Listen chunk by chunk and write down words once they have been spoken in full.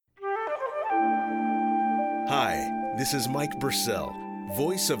This is Mike Bursell,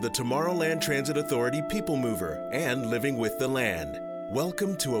 voice of the Tomorrowland Transit Authority People Mover and Living with the Land.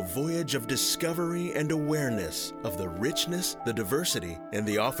 Welcome to a voyage of discovery and awareness of the richness, the diversity, and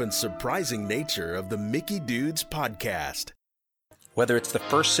the often surprising nature of the Mickey Dudes podcast. Whether it's the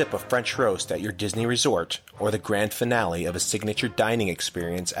first sip of French roast at your Disney resort or the grand finale of a signature dining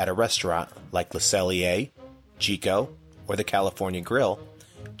experience at a restaurant like Le Cellier, Chico, or the California Grill,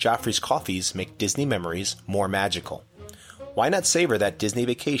 Joffrey's coffees make Disney memories more magical. Why not savor that Disney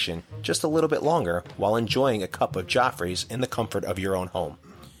vacation just a little bit longer while enjoying a cup of Joffrey's in the comfort of your own home?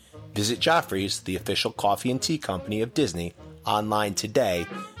 Visit Joffrey's, the official coffee and tea company of Disney, online today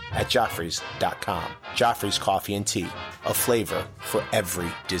at joffreys.com. Joffrey's Coffee and Tea, a flavor for every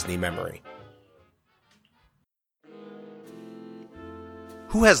Disney memory.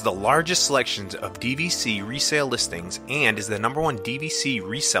 Who has the largest selections of DVC resale listings and is the #1 DVC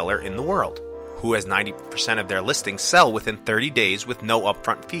reseller in the world? Who has 90% of their listings sell within 30 days with no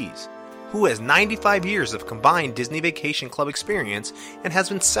upfront fees? Who has 95 years of combined Disney Vacation Club experience and has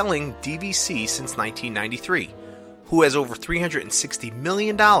been selling DVC since 1993? Who has over $360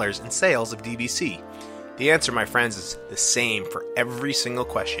 million in sales of DVC? The answer, my friends, is the same for every single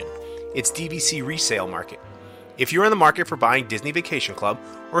question. It's DVC Resale Market. If you're in the market for buying Disney Vacation Club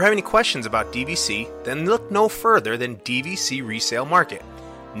or have any questions about DVC, then look no further than DVC Resale Market.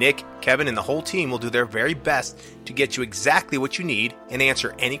 Nick, Kevin, and the whole team will do their very best to get you exactly what you need and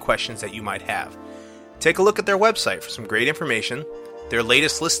answer any questions that you might have. Take a look at their website for some great information, their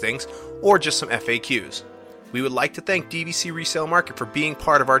latest listings, or just some FAQs. We would like to thank DVC Resale Market for being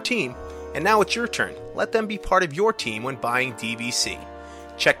part of our team, and now it's your turn. Let them be part of your team when buying DVC.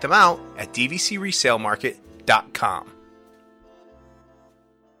 Check them out at dvcresalemarket.com.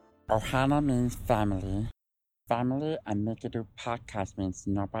 Ohana means family. Family and Make It Do podcast means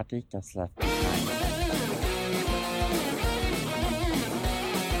nobody gets left behind.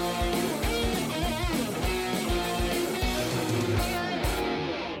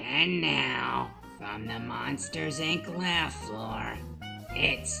 And now, from the Monsters Inc. laugh floor,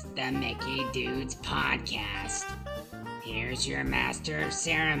 it's the Mickey Dudes podcast. Here's your master of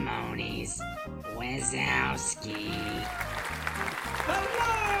ceremonies, Wazowski.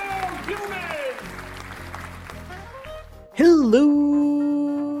 Hello, humans!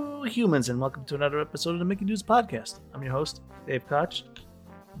 Hello, humans, and welcome to another episode of the Mickey Dudes podcast. I'm your host, Dave Koch,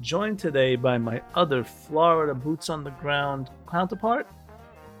 joined today by my other Florida boots on the ground counterpart.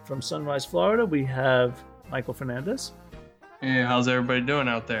 From Sunrise, Florida, we have Michael Fernandez. Hey, how's everybody doing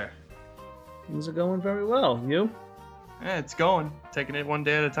out there? Things are going very well. You? Yeah, it's going. Taking it one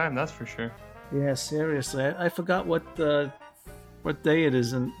day at a time, that's for sure. Yeah, seriously. I forgot what day it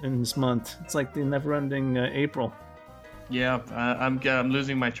is in this month. It's like the never-ending April. Yeah, I'm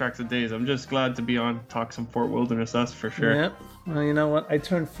losing my tracks of days. I'm just glad to be on Talk Some Fort Wilderness, that's for sure. Yep. Well, you know what? I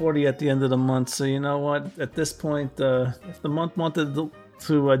turned 40 at the end of the month, so you know what? At this point, if the month wanted to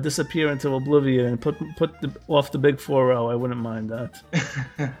disappear into oblivion and put off the big 4-0, I wouldn't mind that.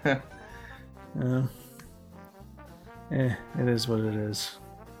 It is what it is.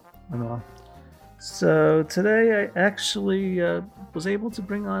 I know. So today I actually was able to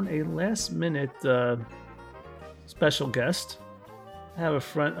bring on a last-minute special guest. I have a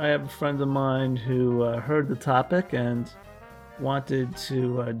friend of mine who heard the topic and wanted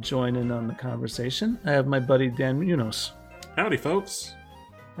to join in on the conversation. I have my buddy Dan Munoz. Howdy, folks.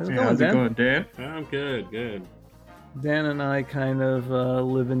 How's it going, Dan? I'm good. Dan and I kind of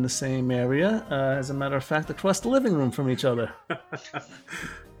live in the same area. As a matter of fact, across the living room from each other.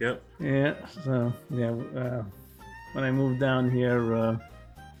 Yep. Yeah. So when I moved down here,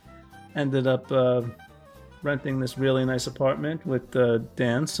 ended up renting this really nice apartment with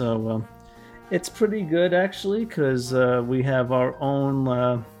Dan. So it's pretty good actually, because we have our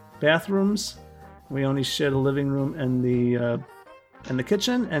own bathrooms. We only share the living room and the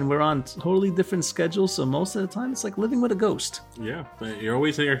kitchen, and we're on totally different schedules, so most of the time it's like living with a ghost. Yeah, but you're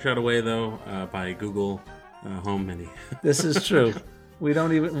always shut away though by Google Home Mini. This is true. We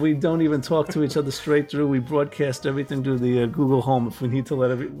don't even talk to each other straight through. We broadcast everything through the Google Home if we need to let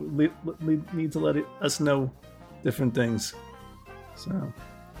us know different things. So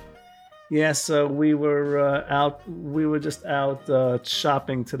yeah, so we were just out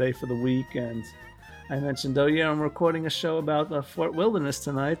shopping today for the week, and I mentioned, I'm recording a show about Fort Wilderness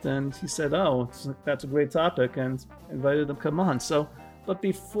tonight, and he said, that's a great topic, and invited him to come on. So, but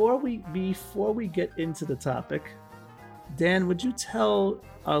before we get into the topic, Dan, would you tell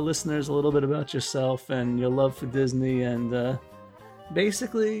our listeners a little bit about yourself and your love for Disney, and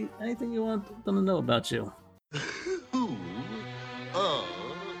basically anything you want them to know about you? Who are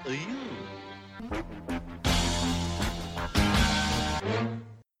you?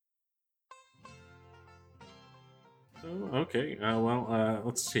 Okay.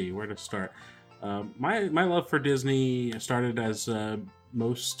 Let's see where to start. My love for Disney started as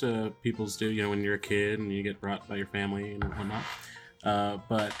most people's do. You know, when you're a kid and you get brought by your family and whatnot.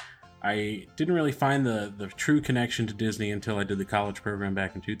 But I didn't really find the true connection to Disney until I did the college program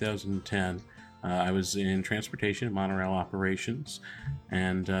back in 2010. I was in transportation and monorail operations,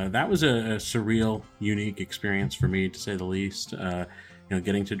 and that was a surreal, unique experience for me, to say the least.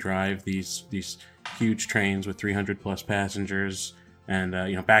 Getting to drive these huge trains with 300 plus passengers, and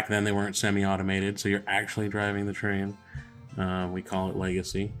back then they weren't semi-automated, so you're actually driving the train. We call it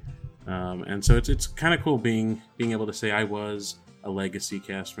Legacy, and so it's kind of cool being able to say I was a Legacy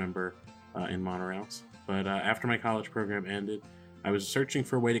cast member in monorails. But after my college program ended, I was searching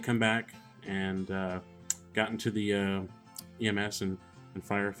for a way to come back, and got into the EMS and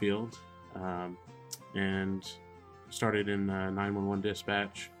fire field, and started in 911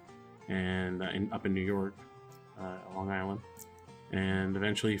 dispatch, and up in New York, Long Island, and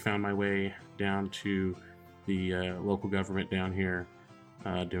eventually found my way down to the local government down here,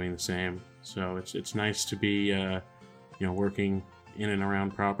 doing the same. So it's nice to be working in and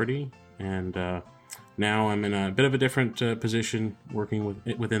around property, and now I'm in a bit of a different position, working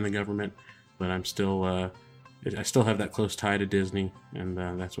within the government, but I'm still I still have that close tie to Disney, and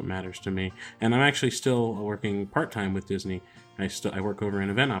that's what matters to me. And I'm actually still working part-time with Disney. I work over in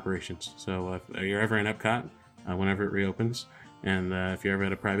event operations. So if you're ever in Epcot, whenever it reopens, and if you're ever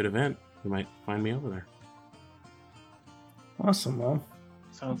at a private event, you might find me over there. Awesome. Well,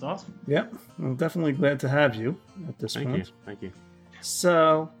 sounds awesome. Yep, I'm definitely glad to have you at this point. Thank you.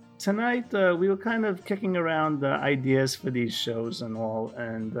 So tonight we were kind of kicking around the ideas for these shows and all,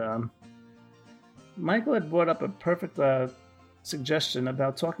 and Michael had brought up a perfect suggestion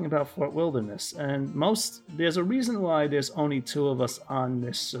about talking about Fort Wilderness. And there's a reason why there's only two of us on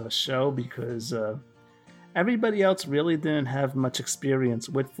this show, because everybody else really didn't have much experience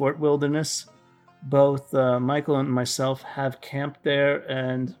with Fort Wilderness. Both Michael and myself have camped there,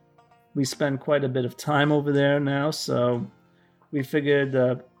 and we spend quite a bit of time over there now. So we figured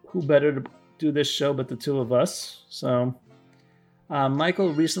who better to do this show but the two of us. So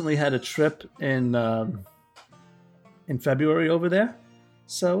Michael recently had a trip in February over there.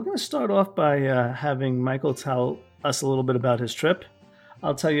 So we're going to start off by having Michael tell us a little bit about his trip.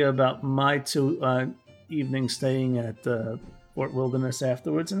 I'll tell you about my 2 evenings staying at Fort Wilderness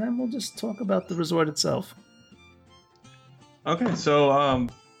afterwards, and then we'll just talk about the resort itself. Okay, so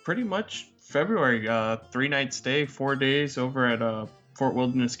pretty much February, 3-night stay, 4 days over at Fort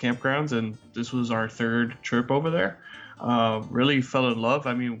Wilderness Campgrounds, and this was our 3rd trip over there. Really fell in love.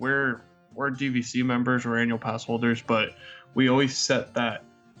 I mean, we're DVC members, we're annual pass holders, but we always set that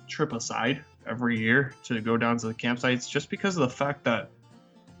trip aside every year to go down to the campsites, just because of the fact that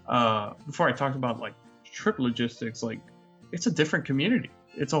before I talked about like trip logistics, like it's a different community.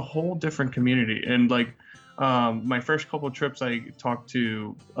 It's a whole different community. And like my first couple of trips, I talked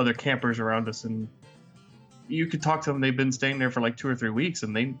to other campers around us, and you could talk to them. They've been staying there for like 2 or 3 weeks,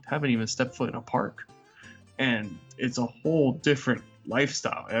 and they haven't even stepped foot in a park. And it's a whole different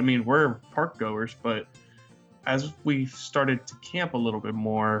lifestyle. I mean, we're park goers, but as we started to camp a little bit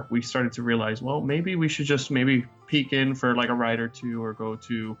more, we started to realize, well, maybe we should just peek in for like a ride or two, or go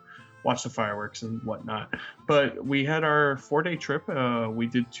to watch the fireworks and whatnot. But we had our 4-day trip. We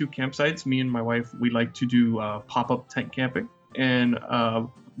did 2 campsites. Me and my wife, we like to do pop-up tent camping. And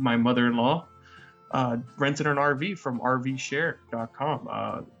my mother-in-law rented an RV from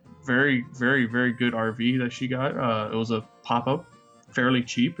RVshare.com. Very, very, very good RV that she got. It was a pop-up, fairly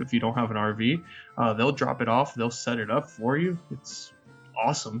cheap if you don't have an RV. They'll drop it off. They'll set it up for you. It's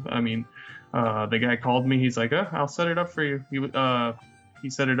awesome. I mean, the guy called me. He's like, I'll set it up for you. He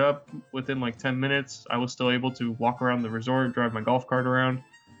set it up within like 10 minutes. I was still able to walk around the resort, drive my golf cart around,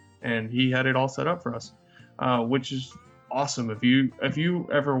 and he had it all set up for us, which is awesome. If you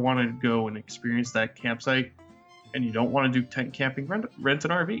ever want to go and experience that campsite and you don't want to do tent camping, rent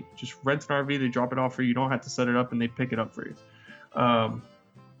an RV. Just rent an RV. They drop it off for you. You don't have to set it up, and they pick it up for you.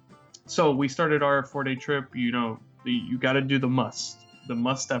 So we started our 4-day trip. You got to do the must. The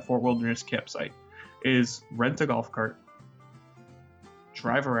must at Fort Wilderness campsite is rent a golf cart,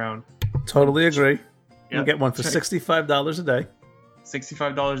 drive around. Totally agree. Yeah. You get one for $65 a day.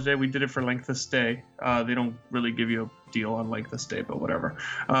 $65 a day. We did it for length of stay. They don't really give you a deal on length of stay, but whatever.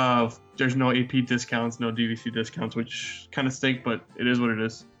 There's no AP discounts, no DVC discounts, which kind of stink, but it is what it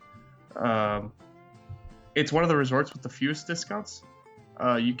is. It's one of the resorts with the fewest discounts.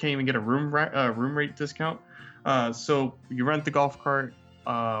 You can't even get a room rate discount. So you rent the golf cart,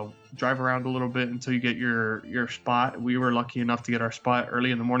 drive around a little bit until you get your spot. We were lucky enough to get our spot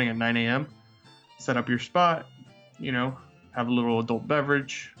early in the morning at 9 a.m. Set up your spot, have a little adult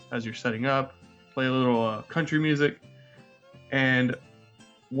beverage as you're setting up, play a little country music. And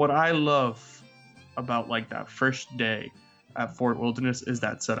what I love about like that first day at Fort Wilderness is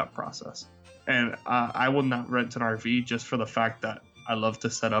that setup process. And I will not rent an RV just for the fact that I love to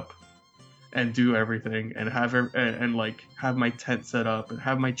set up and do everything and and like have my tent set up and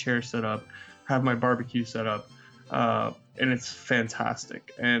have my chair set up, have my barbecue set up. And it's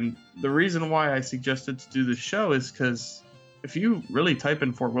fantastic. And the reason why I suggested to do this show is because if you really type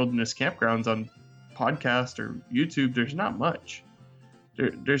in Fort Wilderness Campgrounds on podcast or YouTube, there's not much.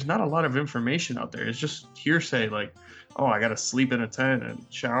 There's not a lot of information out there. It's just hearsay, like, oh, I gotta sleep in a tent and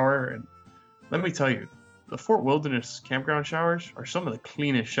shower. And let me tell you, the Fort Wilderness campground showers are some of the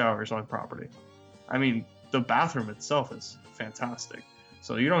cleanest showers on property. I mean, the bathroom itself is fantastic.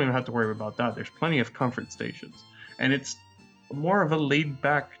 So you don't even have to worry about that. There's plenty of comfort stations. And it's more of a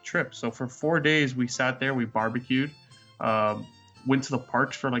laid-back trip. So for 4 days, we sat there, we barbecued, went to the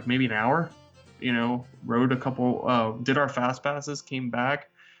parks for like maybe an hour, rode a couple, did our fast passes, came back,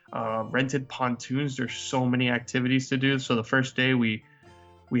 rented pontoons. There's so many activities to do. So the first day we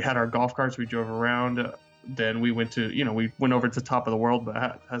had our golf carts, we drove around. Then we went to, we went over to Top of the World, but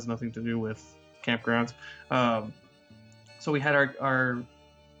that has nothing to do with campgrounds. So we had our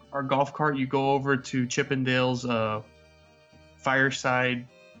golf cart. You go over to Chippendale's Fireside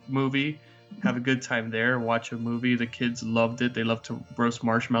movie, have a good time there, watch a movie. The kids loved it. They love to roast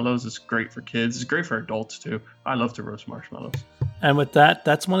marshmallows. It's great for kids. It's great for adults too. I love to roast marshmallows. And with that,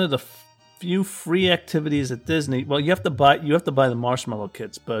 that's one of the few free activities at Disney. Well, you have to buy the marshmallow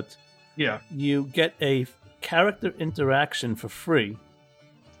kits, but yeah, you get a character interaction for free.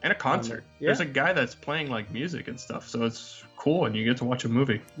 And a concert. Yeah. There's a guy that's playing like music and stuff, so it's cool, and you get to watch a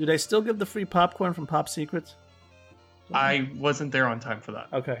movie. Do they still give the free popcorn from Pop Secrets? I wasn't there on time for that.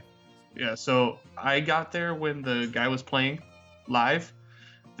 Okay. Yeah, so I got there when the guy was playing live.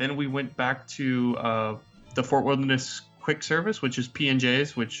 Then we went back to the Fort Wilderness Quick Service, which is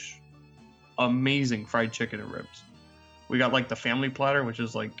P&J's, which amazing fried chicken and ribs. We got like the family platter, which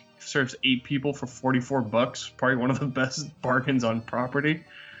is like serves 8 people for $44. Probably one of the best bargains on property.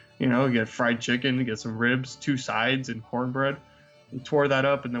 You get fried chicken, you get some ribs, 2 sides, and cornbread. We tore that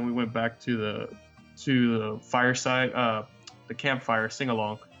up, and then we went back to the fireside, the campfire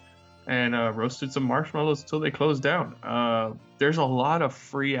sing-along, and roasted some marshmallows until they closed down. There's a lot of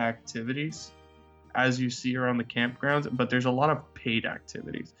free activities, as you see around the campgrounds, but there's a lot of paid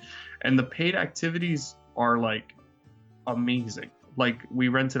activities. And the paid are, like, amazing. Like, we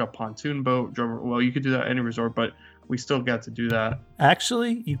rented a pontoon boat. Well, you could do that at any resort, but we still got to do that.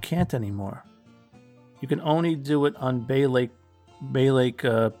 Actually, you can't anymore. You can only do it on Bay Lake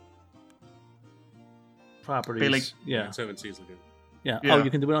properties. Bay Lake, yeah. Seven Seas Lagoon. Yeah. Oh,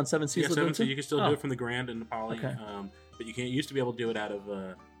 you can do it on Seven Seas Lagoon. Seven Seas. You can still do it from the Grand and the Poly. Okay. But you can't. You used to be able to do it out of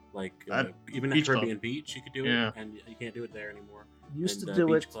even at Caribbean Beach. You could do it, and you can't do it there anymore. Used to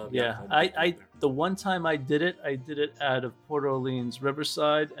do it. Club, I the one time I did it out of Port Orleans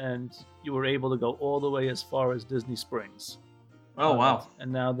Riverside, and you were able to go all the way as far as Disney Springs. Oh wow!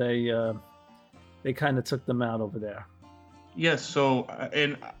 And now they kind of took them out over there. Yes. So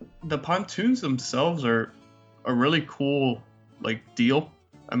and the pontoons themselves are a really cool deal.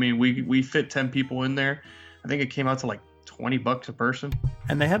 I mean, we fit 10 people in there. I think it came out to like $20 a person.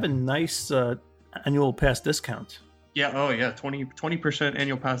 And they have a nice annual pass discount. Yeah. Oh, yeah. 20%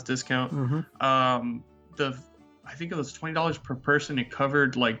 annual pass discount. Mm-hmm. I think it was $20 per person. It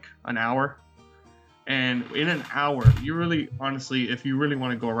covered like an hour. And in an hour, you really, honestly, if you really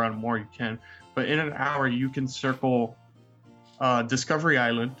want to go around more, you can. But in an hour, you can circle Discovery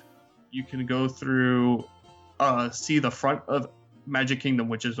Island. You can go through, see the front of Magic Kingdom,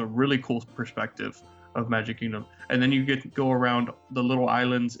 which is a really cool perspective of Magic Kingdom. And then you get to go around the little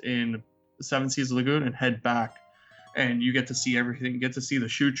islands in Seven Seas Lagoon and head back. And you get to see everything. You get to see the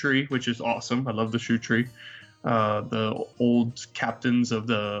shoe tree, which is awesome. I love the shoe tree. The old captains of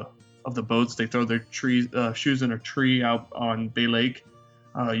the boats, they throw their shoes in a tree out on Bay Lake.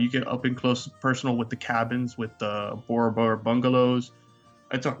 You get up and close personal with the cabins, with the Bora Bora bungalows.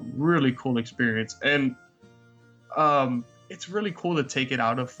 It's a really cool experience. And it's really cool to take it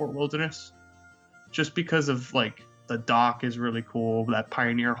out of Fort Wilderness, just because of the dock is really cool. That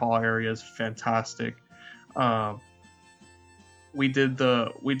Pioneer Hall area is fantastic. We did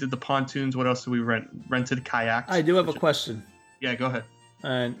the pontoons. What else did we rent? Rented kayaks. I do have a question. Yeah, go ahead.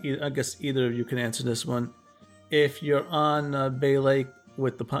 And I guess either of you can answer this one. If you're on Bay Lake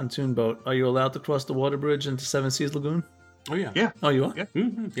with the pontoon boat, are you allowed to cross the water bridge into Seven Seas Lagoon? Oh yeah. Yeah. Oh, you are? Yeah.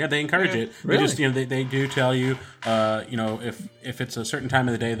 Yeah, they encourage it. They Really? just, they do tell you, if it's a certain time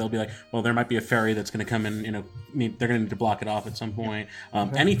of the day, they'll be like, well, there might be a ferry that's going to come in. They're going to need to block it off at some point.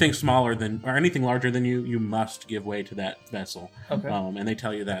 Anything smaller than or anything larger than you must give way to that vessel. Okay. And they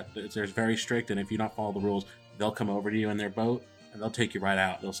tell you that there's very strict, and if you don't follow the rules, they'll come over to you in their boat and they'll take you right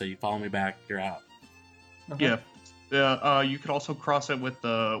out. They'll say, "You follow me back, you're out." Yeah. You could also cross it with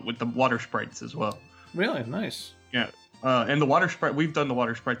the water sprites as well. Really? Nice. Yeah. And the water sprite, we've done the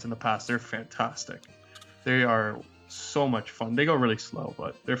water sprites in the past. They're fantastic. They are so much fun. They go really slow,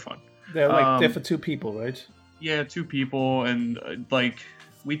 but they're fun. They're for 2 people, right? Yeah, 2 people, and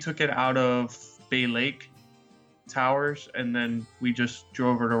we took it out of Bay Lake Towers, and then we just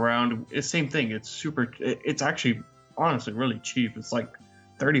drove it around. It's same thing. It's actually honestly really cheap. It's like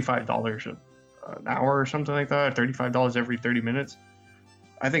 $35 an hour or something like that. $35 every 30 minutes.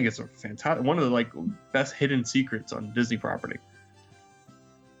 I think it's a fantastic, one of the best hidden secrets on Disney property.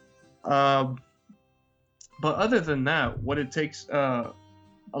 But other than that, what it takes, a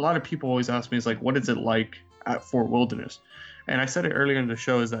lot of people always ask me is what is it like at Fort Wilderness? And I said it earlier in the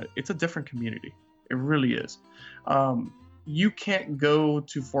show is that it's a different community. It really is. You can't go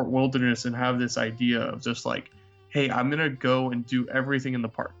to Fort Wilderness and have this idea of just hey, I'm gonna go and do everything in the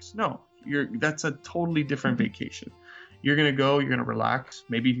parks. No, that's a totally different vacation. You're going to go, you're going to relax,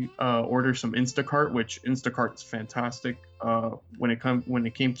 maybe order some Instacart, which Instacart's fantastic. When it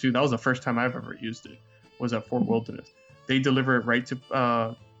came to, that was the first time I've ever used it, was at Fort Wilderness. They deliver it right to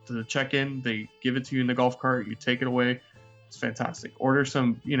the check-in. They give it to you in the golf cart. You take it away. It's fantastic. Order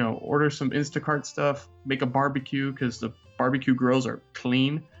some Instacart stuff. Make a barbecue, because the barbecue grills are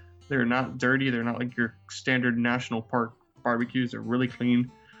clean. They're not dirty. They're not like your standard national park barbecues. They're really clean.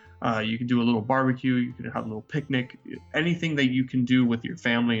 You can do a little barbecue, you can have a little picnic, anything that you can do with your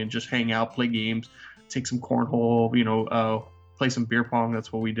family and just hang out, play games, take some cornhole, play some beer pong.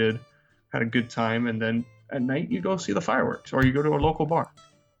 That's what we did. Had a good time. And then at night you go see the fireworks, or you go to a local bar.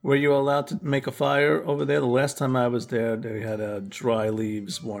 Were you allowed to make a fire over there? The last time I was there, they had a dry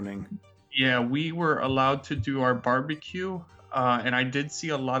leaves warning. Yeah, we were allowed to do our barbecue. And I did see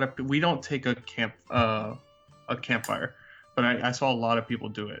a lot of, we don't take a campfire, but I saw a lot of people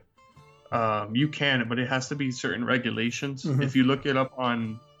do it. You can, but it has to be certain regulations. Mm-hmm. If you look it up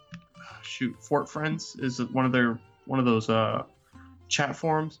on, Fort Friends is one of those chat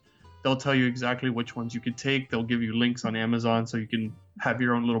forums. They'll tell you exactly which ones you could take. They'll give you links on Amazon so you can have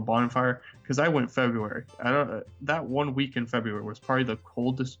your own little bonfire. Because I went February. That 1 week in February was probably the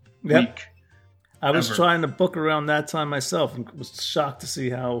coldest week. I was trying to book around that time myself and was shocked to see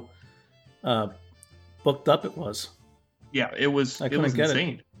how booked up it was. Yeah, it was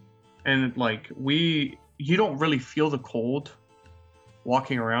insane. And you don't really feel the cold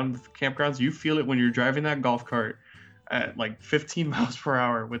walking around the campgrounds. You feel it when you're driving that golf cart at 15 miles per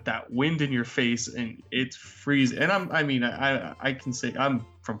hour with that wind in your face, and it's freezing. And I can say I'm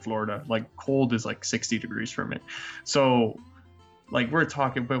from Florida. Cold is 60 degrees for me. So we were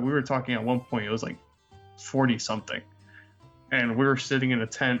talking at one point, it was 40 something. And we were sitting in a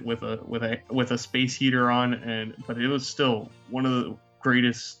tent with a space heater on, but it was still one of the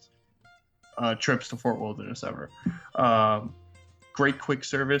greatest trips to Fort Wilderness ever. Great quick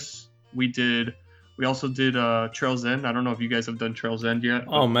service. We also did Trail's End. I don't know if you guys have done Trail's End yet.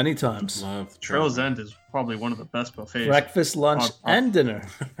 Oh, many times. Love Trail's End is probably one of the best buffets. Breakfast, lunch, and dinner.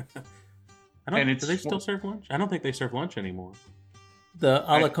 Do they still serve lunch? I don't think they serve lunch anymore. The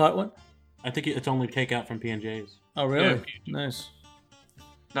a la carte one? I think it's only takeout from P&J's. Oh, really? Yeah, nice.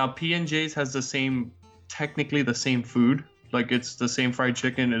 Now, P&J's has technically the same food. It's the same fried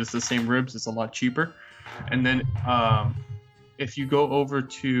chicken, it's the same ribs, it's a lot cheaper. And then if you go over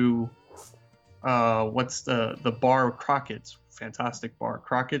to what's the bar, Crockett's, fantastic bar.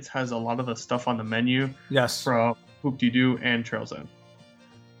 Crockett's has a lot of the stuff on the menu. Yes. From Hoop-Dee-Doo and Trail's End.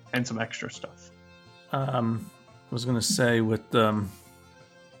 And some extra stuff. I was going to say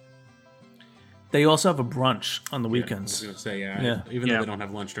they also have a brunch on the weekends. I was going to say, even though they don't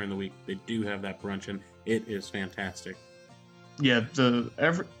have lunch during the week, they do have that brunch, and it is fantastic. Yeah,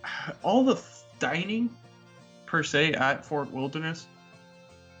 all the dining per se at Fort Wilderness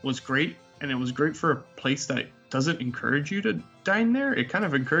was great, and it was great for a place that doesn't encourage you to dine there. It kind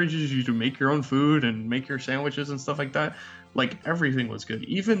of encourages you to make your own food and make your sandwiches and stuff like that. Everything was good.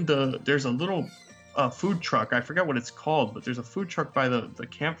 Even there's a little food truck. I forget what it's called, but there's a food truck by the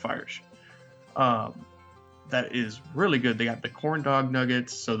campfires. That is really good. They got the corn dog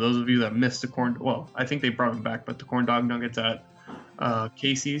nuggets. So those of you that missed I think they brought them back, but the corn dog nuggets at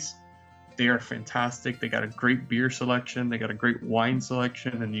Casey's, they are fantastic. They got a great beer selection. They got a great wine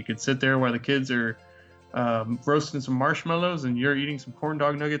selection, and you could sit there while the kids are roasting some marshmallows, and you're eating some corn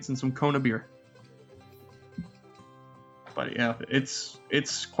dog nuggets and some Kona beer. But yeah,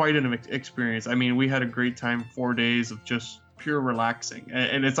 it's quite an experience. I mean, we had a great time, 4 days of just pure relaxing.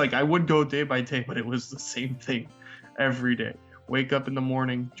 And it's like I would go day by day, but it was the same thing every day. Wake up in the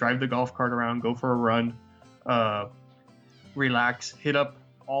morning, drive the golf cart around, go for a run, relax, hit up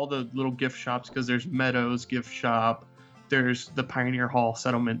all the little gift shops, because there's Meadows gift shop, there's the Pioneer Hall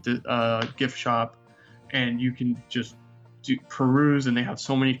Settlement gift shop, and you can just peruse, and they have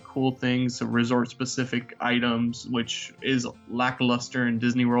so many cool things, resort specific items, which is lackluster in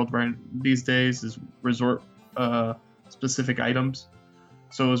Disney World right these days, is resort specific items.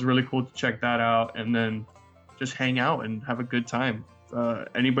 So it was really cool to check that out, and then just hang out and have a good time.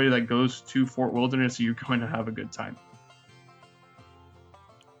 Anybody that goes to Fort Wilderness, you're going to have a good time.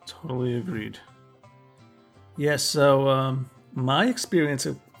 Totally agreed. Yeah, so my experience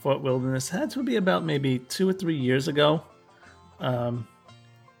at Fort Wilderness had to be about maybe 2 or 3 years ago.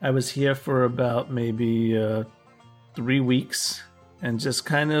 I was here for about maybe 3 weeks, and just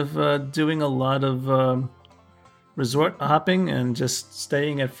kind of doing a lot of resort hopping and just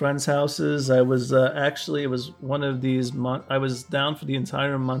staying at friends' houses. I was actually, it was one of these I was down for the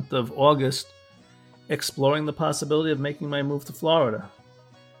entire month of August, exploring the possibility of making my move to Florida.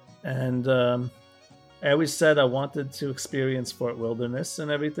 And I always said I wanted to experience Fort Wilderness and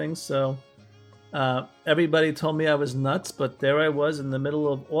everything, so everybody told me I was nuts, but there I was in the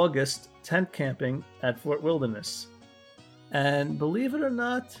middle of August, tent camping at Fort Wilderness. And believe it or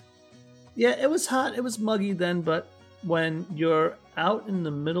not, yeah, it was hot, it was muggy then, but when you're out in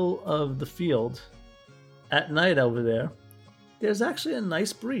the middle of the field at night over there, there's actually a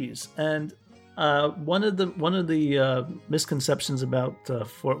nice breeze. And one of the misconceptions about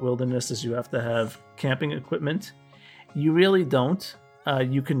Fort Wilderness is you have to have camping equipment. You really don't.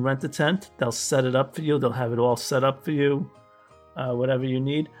 You can rent a tent. They'll set it up for you. They'll have it all set up for you, whatever you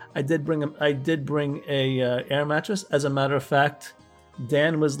need. I did bring a air mattress. As a matter of fact,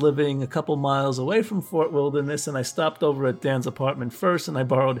 Dan was living a couple miles away from Fort Wilderness, and I stopped over at Dan's apartment first, and I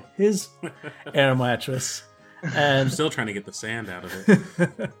borrowed his air mattress. And I'm still trying to get the sand out of it.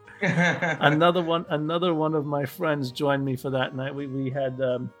 another one of my friends joined me for that night. We had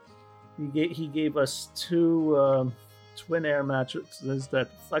he gave us 2 twin air mattresses,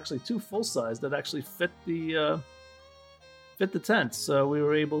 that actually 2 full size that actually fit the tent. So we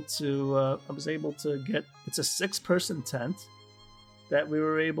were able to I was able to get, it's a 6-person tent that we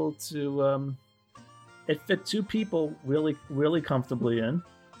were able to it fit 2 people really comfortably in.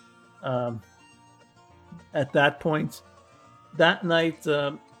 At that point that night,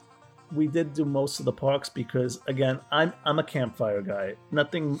 we did do most of the parks because, again, I'm a campfire guy.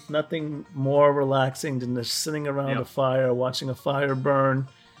 Nothing more relaxing than just sitting around a fire, watching a fire burn.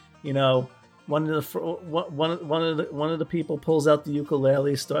 You know, one of the people pulls out the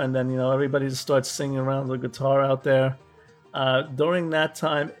ukulele, and then everybody just starts singing around the guitar out there. During that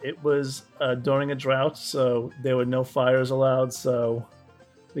time, it was during a drought, so there were no fires allowed. So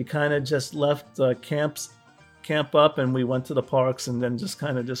we kind of just left camp up, and we went to the parks, and then just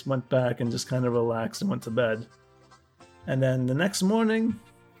went back and just kind of relaxed and went to bed. And then the next morning,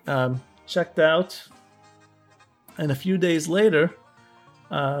 checked out, and a few days later,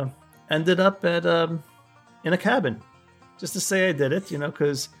 ended up at in a cabin, just to say I did it,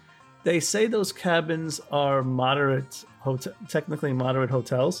 because they say those cabins are technically moderate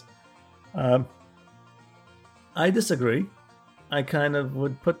hotels. I disagree. I kind of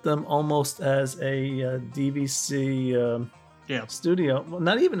would put them almost as a DVC studio. Well,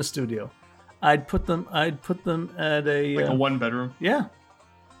 not even a studio. I'd put them at a like a 1-bedroom. Yeah,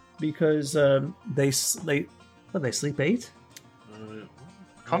 because they sleep 8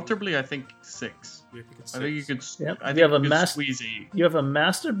 comfortably. I think 6. I think you could. Yep. I think you could squeeze 8. You have a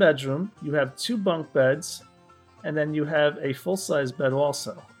master bedroom. You have 2 bunk beds, and then you have a full-size bed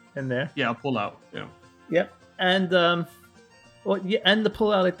also in there. Yeah, pull out. Yeah. Yep, and and the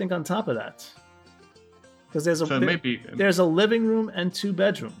pull-out, I think, on top of that, because there's a living room and 2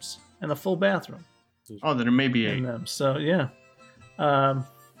 bedrooms and a full bathroom. Oh, then it may be 8. So yeah,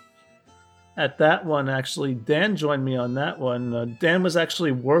 at that one, actually, Dan joined me on that one. Dan was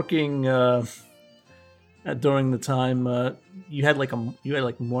actually working during the time. You had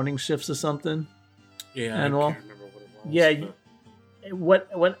like morning shifts or something. Yeah, and I all. can't remember what it was. Yeah.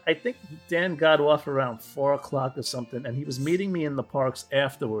 What I think Dan got off around 4:00 or something, and he was meeting me in the parks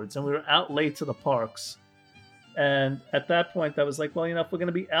afterwards, and we were out late to the parks. And at that point, I was like, well, if we're going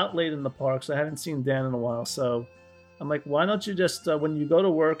to be out late in the parks, I hadn't seen Dan in a while, so I'm like, why don't you just, when you go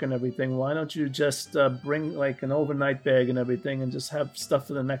to work and everything, why don't you just bring like an overnight bag and everything, and just have stuff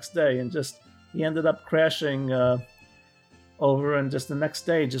for the next day, and just he ended up crashing over, and just the next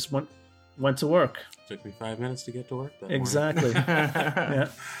day just went to work. Took me 5 minutes to get to work. Exactly. Yeah,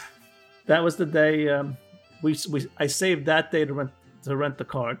 that was the day. I saved that day to rent the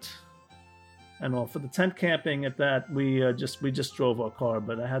cart, and all for the tent camping. At that, we just drove our car,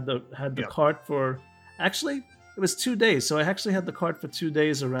 but I had the cart for, actually it was 2 days, so I actually had the cart for 2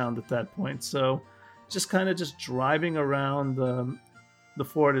 days around at that point. So just kind of just driving around the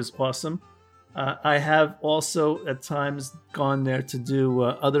fort is awesome. I have also at times gone there to do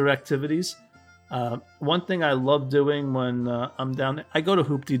other activities. One thing I love doing when I'm down there, I go to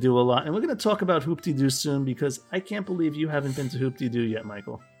Hoop-Dee-Doo a lot, and we're going to talk about Hoop-Dee-Doo soon, because I can't believe you haven't been to Hoop-Dee-Doo yet,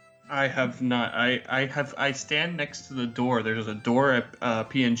 Michael. I have not. I stand next to the door. There's a door at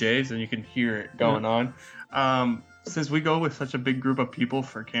P&J's, and you can hear it going on. Since we go with such a big group of people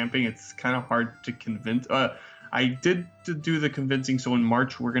for camping, it's kind of hard to convince. I did to do the convincing, so in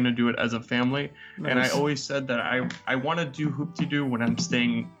March we're going to do it as a family. Nice. And I always said that I want to do Hoop-Dee-Doo when I'm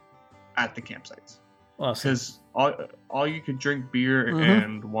staying at the campsites. Awesome. Because all you could drink beer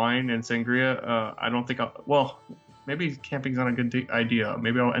and wine and sangria. I don't think maybe camping's not a good idea.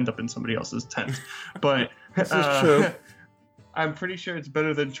 Maybe I'll end up in somebody else's tent. But this is true. I'm pretty sure it's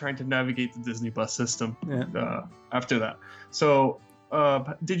better than trying to navigate the Disney bus system after that. So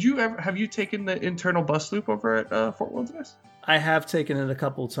have you taken the internal bus loop over at Fort Wilderness? I have taken it a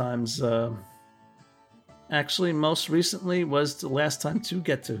couple times. Actually, most recently was the last time to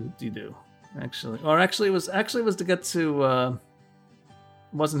get to Hoop-Dee-Doo. Actually, it was to get to.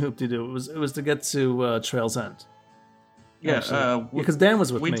 It wasn't Hoop-Dee-Doo. It was to get to Trails End. Yeah, because Dan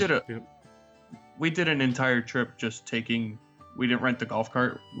was with me. We did an entire trip just taking. We didn't rent the golf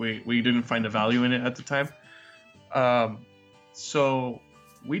cart. We didn't find the value in it at the time. So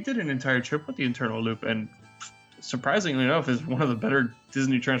we did an entire trip with the internal loop, and surprisingly enough, is one of the better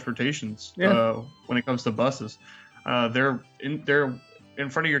Disney transportations when it comes to buses. They're in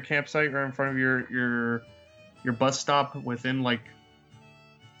front of your campsite or in front of your bus stop within like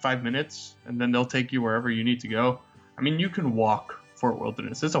 5 minutes, and then they'll take you wherever you need to go. I mean, you can walk Fort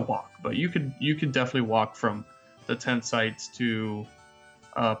Wilderness. It's a walk, but you could definitely walk from the tent sites to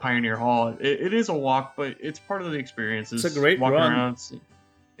Pioneer Hall. It is a walk, but it's part of the experience. It's a great walking run. Around.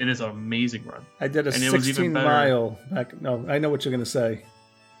 It is an amazing run. I did a 16-mile back. No, I know what you're going to say.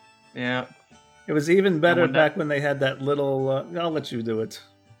 Yeah. It was even better back when they had that little. I'll let you do it.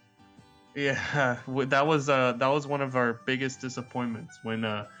 Yeah, that was one of our biggest disappointments when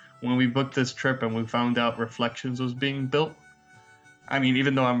we booked this trip and we found out Reflections was being built. I mean,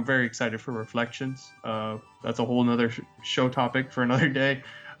 even though I'm very excited for Reflections, that's a whole nother show topic for another day.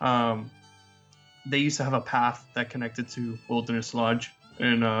 They used to have a path that connected to Wilderness Lodge,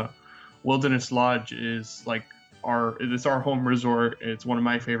 and Wilderness Lodge is like it's our home resort. It's one of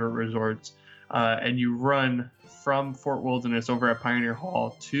my favorite resorts, and you run from Fort Wilderness over at Pioneer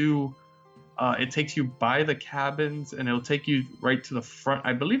Hall to. It takes you by the cabins, and it'll take you right to the front.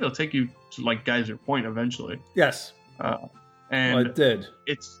 I believe it'll take you to like Geyser Point eventually. Yes. And it did.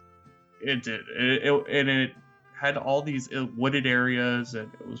 It did. It had all these wooded areas,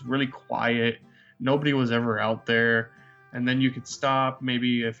 and it was really quiet. Nobody was ever out there. And then you could stop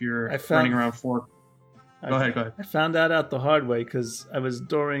maybe if you're running around Fort. Go ahead. I found that out the hard way because I was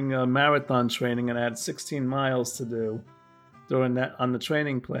during marathon training, and I had 16 miles to do during that on the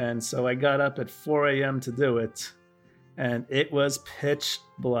training plan. So I got up at 4 a.m. to do it, and it was pitch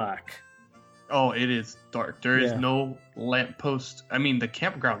black. Oh, it is dark. There is no lamppost. I mean, the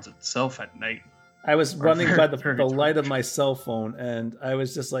campgrounds itself at night. I was running by the light of my cell phone, and I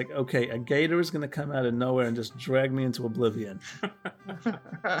was just like, okay, a gator is going to come out of nowhere and just drag me into oblivion.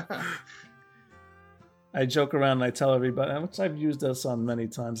 I joke around and I tell everybody, which I've used this on many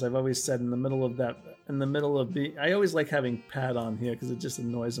times. I've always said I always like having Pat on here because it just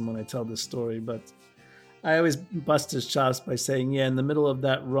annoys him when I tell this story. But I always bust his chops by saying, in the middle of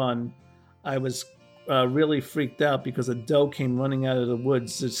that run, I was really freaked out because a doe came running out of the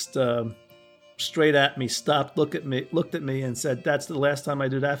woods, just straight at me, stopped, looked at me, and said, "That's the last time I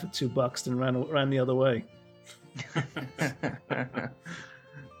do that for $2," and ran the other way.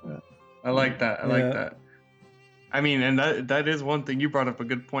 I like that. I like that. I mean, and that is one thing. You brought up a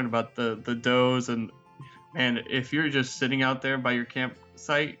good point about the does, and man, if you're just sitting out there by your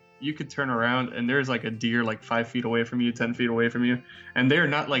campsite, you could turn around and there's like a deer like 5 feet away from you, 10 feet away from you, and they're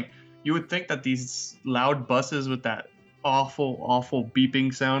not like, you would think that these loud buses with that awful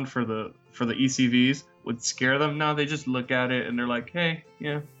beeping sound for the ECVs would scare them. No, they just look at it and they're like, hey,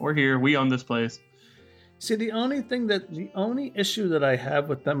 yeah, we're here, we own this place. See, the only issue that I have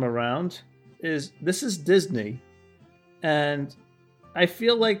with them around is this is Disney, and I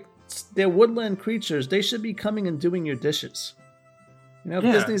feel like they're woodland creatures. They should be coming and doing your dishes. You know, if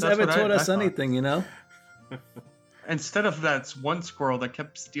Yeah, Disney's that's ever what taught I us thought. anything, you know. Instead of that one squirrel that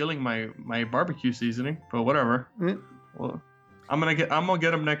kept stealing my barbecue seasoning, but whatever. Mm. Well, I'm gonna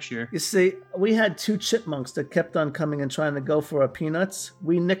get him next year. You see, we had 2 chipmunks that kept on coming and trying to go for our peanuts.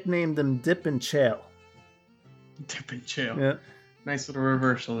 We nicknamed them Dip and Chail. Dip and chill. Yeah, Nice little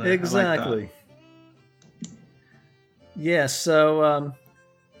reversal there. exactly. Yeah, so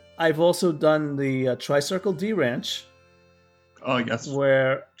I've also done the Tricircle D Ranch, I like that. Oh yes.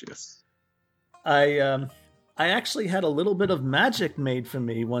 where Yes. I actually had a little bit of magic made for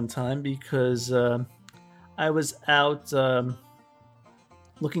me one time because I was out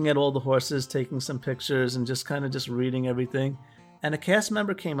looking at all the horses, taking some pictures, and just kind of just reading everything. And a cast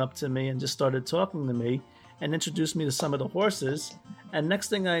member came up to me and just started talking to me and introduced me to some of the horses. And next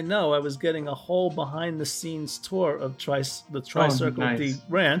thing I know, I was getting a whole behind-the-scenes tour of the Tricircle nice. D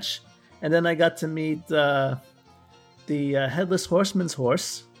Ranch. And then I got to meet the Headless Horseman's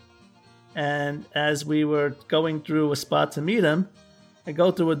horse. And as we were going through a spot to meet him, I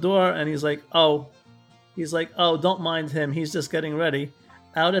go through a door and he's like, oh, don't mind him. He's just getting ready.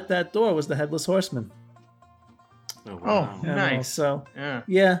 Out at that door was the Headless Horseman. Oh, Oh, wow. You know, nice. so,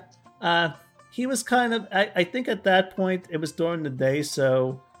 Yeah. he was kind of, I think at that point, it was during the day,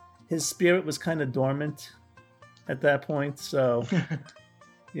 so his spirit was kind of dormant at that point. So,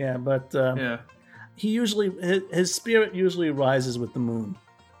 yeah, but Yeah. he usually, his spirit usually rises with the moon.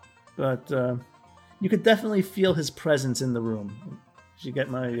 But you could definitely feel his presence in the room. If you get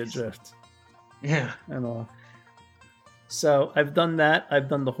my drift Yeah. and all. So I've done that. I've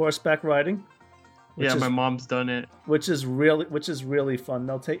done the horseback riding. Yeah, my mom's done it. Which is really fun.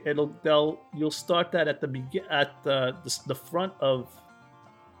 You'll start that at the front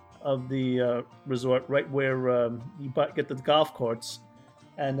of the resort, right where you get the golf courts,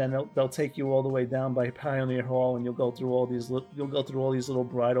 and then they'll take you all the way down by Pioneer Hall, and you'll go through all these little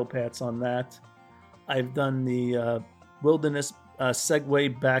bridle paths on that. I've done the wilderness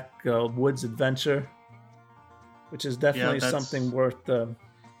Segway back woods adventure, which is definitely something worth.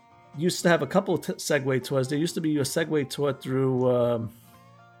 Used to have a couple of Segway tours. There used to be a Segway tour through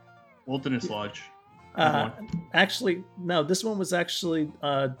Wilderness Lodge. Actually, no. This one was actually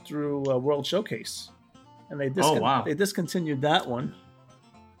through World Showcase, and they they discontinued that one.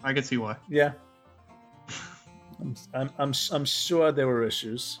 I can see why. Yeah, I'm sure there were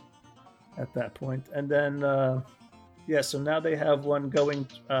issues at that point, and then so now they have one going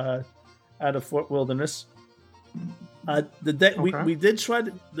out of Fort Wilderness. The day we did try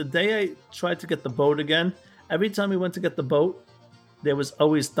the day I tried to get the boat again. Every time we went to get the boat, there was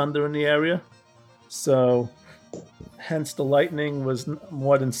always thunder in the area, so hence the lightning was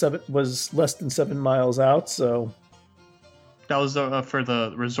less than 7 miles out. So that was for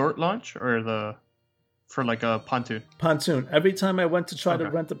the resort launch or for like a pontoon. Pontoon. Every time I went to try to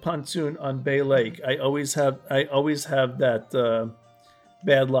rent a pontoon on Bay Lake, I always have that.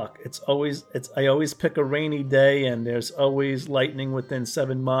 Bad luck. I always pick a rainy day, and there's always lightning within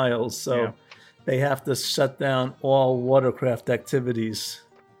 7 miles, so they have to shut down all watercraft activities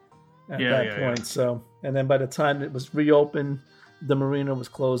at that point. Yeah. So, and then by the time it was reopened, the marina was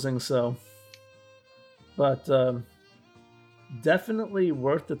closing. So, but definitely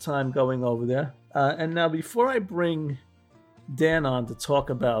worth the time going over there. And now, before I bring Dan on to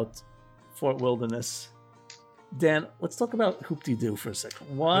talk about Fort Wilderness. Dan, let's talk about Hoop-Dee-Doo for a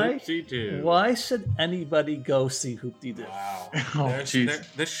second. Why should anybody go see Hoop-Dee-Doo? Wow.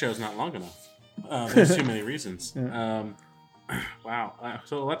 This show's not long enough. There's too many reasons. Wow.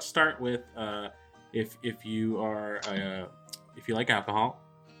 So let's start with if you like alcohol,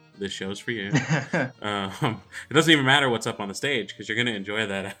 this show's for you. It doesn't even matter what's up on the stage because you're going to enjoy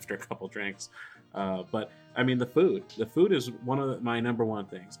that after a couple drinks. But I mean, the food is one of my number one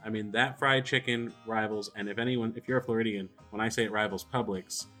things. I mean, that fried chicken rivals, and if you're a Floridian, when I say it rivals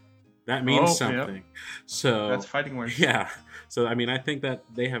Publix, that means something. Yep. So that's fighting words. Yeah. So I mean, I think that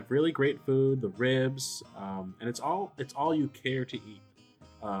they have really great food, the ribs, and it's all you care to eat.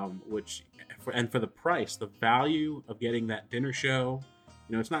 For the price, the value of getting that dinner show,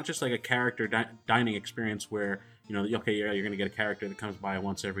 it's not just like a character dining experience where you're going to get a character that comes by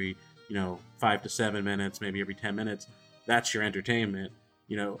once every 5 to 7 minutes, maybe every 10 minutes. That's your entertainment.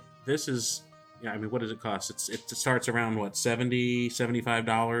 This is, what does it cost? It starts around $70,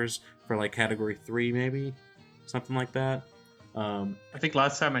 $75 for like category 3, maybe something like that. I think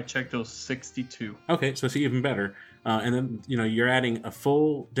last time I checked it was $62. Okay, so it's even better. And then you're adding a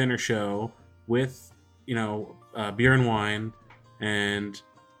full dinner show with beer and wine, and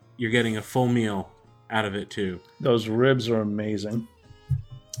you're getting a full meal out of it too. Those ribs are amazing.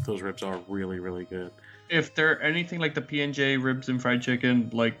 Those ribs are really, really good. If they're anything like the P&J ribs and fried chicken,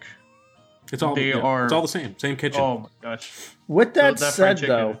 like It's all It's all the same kitchen. Oh my gosh! With that fried said,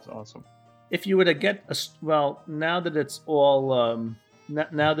 chicken though, is awesome. if you were to get now that it's all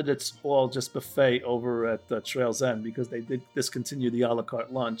now that it's all just buffet over at Trails End because they did discontinue the a la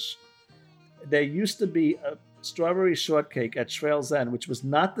carte lunch, there used to be a strawberry shortcake at Trails End, which was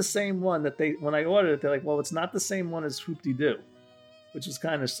not the same one that when I ordered it, they're like, well, it's not the same one as Hoop-Dee-Doo, which was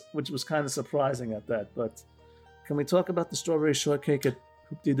kind of surprising at that. But can we talk about the strawberry shortcake at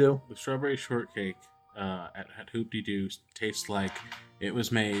Hoop-Dee-Doo? The strawberry shortcake at Hoop-Dee-Doo tastes like it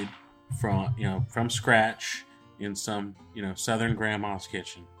was made from scratch in some southern grandma's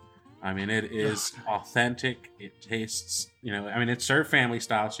kitchen. I mean, it is authentic. It tastes it's served family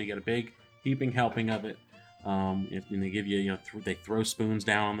style, so you get a big heaping helping of it. And they give you they throw spoons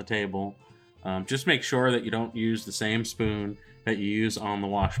down on the table. Just make sure that you don't use the same spoon that you use on the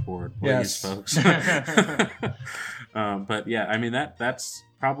washboard, please, yes. folks. But yeah, I mean that's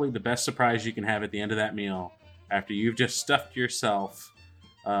probably the best surprise you can have at the end of that meal after you've just stuffed yourself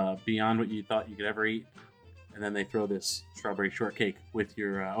beyond what you thought you could ever eat, and then they throw this strawberry shortcake with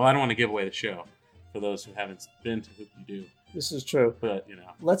your. I don't want to give away the show for those who haven't been to Hoop-Dee-Doo. This is true. But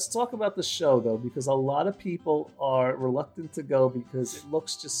let's talk about the show though, because a lot of people are reluctant to go because it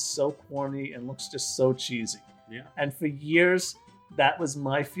looks just so corny and looks just so cheesy. Yeah. And for years, that was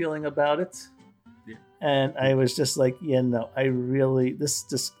my feeling about it. Yeah. And I was just like, yeah, no, I really this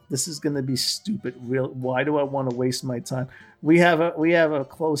is going to be stupid. Why do I want to waste my time? We have a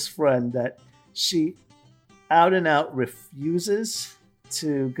close friend that she out and out refuses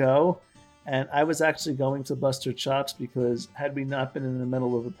to go. And I was actually going to bust her chops because had we not been in the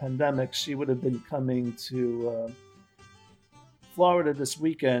middle of a pandemic, she would have been coming to Florida this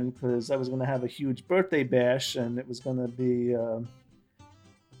weekend because I was going to have a huge birthday bash and it was going to be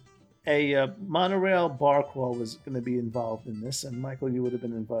a monorail bar crawl was going to be involved in this. And Michael, you would have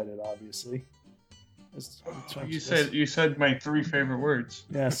been invited, obviously. You said my 3 favorite words.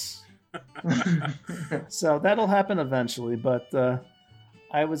 Yes. So that'll happen eventually, but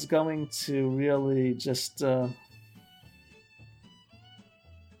I was going to really just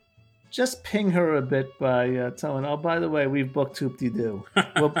ping her a bit by telling, oh, by the way, we've booked Hoop-Dee-Doo.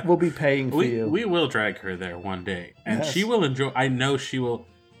 We'll be paying for you. We will drag her there one day, and yes. She will enjoy. I know she will.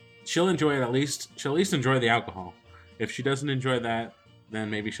 She'll enjoy it at least. She'll at least enjoy the alcohol. If she doesn't enjoy that, then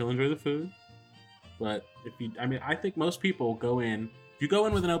maybe she'll enjoy the food. But I think most people go in. If you go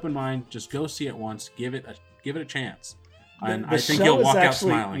in with an open mind, just go see it once. Give it a chance. And I think you'll walk out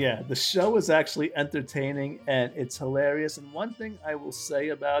smiling. Yeah, the show is actually entertaining and it's hilarious. And one thing I will say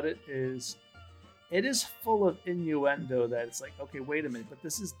about it is full of innuendo that it's like, okay, wait a minute, but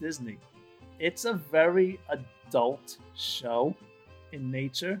this is Disney. It's a very adult show in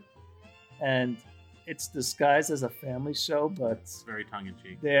nature. And it's disguised as a family show, but it's very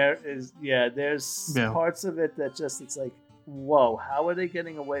tongue-in-cheek. There's parts of it that just, it's like, whoa, how are they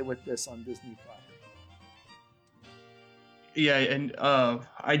getting away with this on Disney property? Yeah, and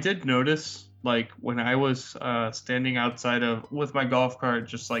I did notice, like, when I was standing outside with my golf cart,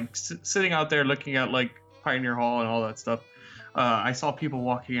 just like sitting out there looking at like Pioneer Hall and all that stuff, I saw people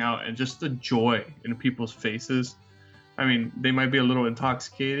walking out and just the joy in people's faces. I mean, they might be a little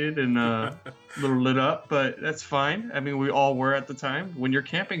intoxicated and a little lit up, but that's fine. I mean, we all were at the time. When you're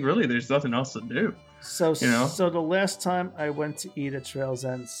camping, really, there's nothing else to do. So the last time I went to eat at Trails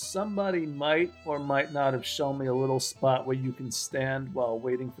End, somebody might or might not have shown me a little spot where you can stand while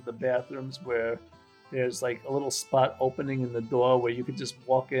waiting for the bathrooms, where there's like a little spot opening in the door where you could just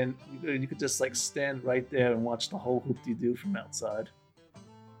walk in. You could just like stand right there and watch the whole Hoop-Dee-Doo from outside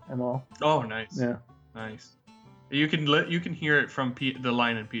and all. Oh, nice. Yeah. Nice. You can hear it from the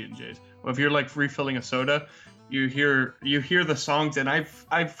line in P&J's. Well, if you're like refilling a soda, you hear the songs, and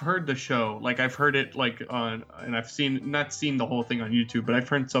I've heard the show, like I've heard it like on, and I've not seen the whole thing on YouTube, but I've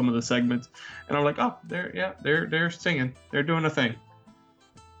heard some of the segments, and I'm like, oh, they're singing, they're doing a thing.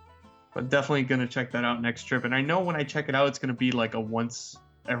 But definitely gonna check that out next trip, and I know when I check it out, it's gonna be like a once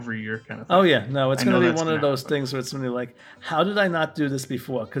every year kind of thing. Oh yeah, no, it's gonna be one of those things where it's gonna be like, how did I not do this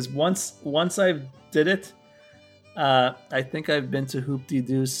before? Because once I did it. I think I've been to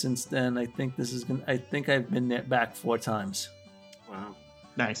Hoop-Dee-Doo since then. I think I've been there back 4 times. Wow,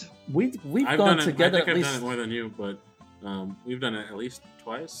 nice. We've gone together. I think I've done it more than you, but we've done it at least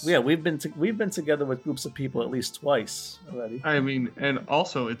twice. Yeah, we've been together with groups of people at least twice already. I mean, and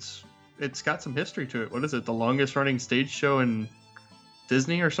also it's got some history to it. What is it? The longest running stage show in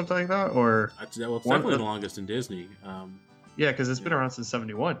Disney or something like that? Or it's definitely the longest in Disney. Yeah, because it's been around since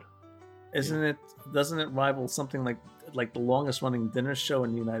 '71. Doesn't it rival something like like the longest running dinner show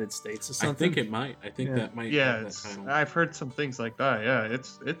in the United States or I something. think it might. I think that might. Yeah, have that title. I've heard some things like that. Yeah,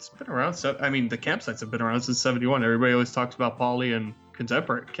 it's been around. So I mean, the campsites have been around since '71. Everybody always talks about poly and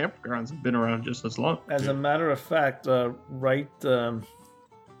contemporary campgrounds have been around just as long. As a matter of fact, right,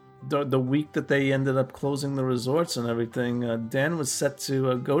 the week that they ended up closing the resorts and everything, Dan was set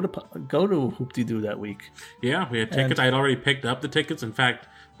to go to Hoop-Dee-Doo that week. Yeah, we had tickets. I had already picked up the tickets. In fact,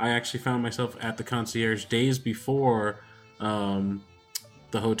 I actually found myself at the concierge days before the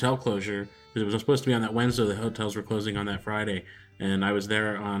hotel closure, because it was supposed to be on that Wednesday. The hotels were closing on that Friday, and I was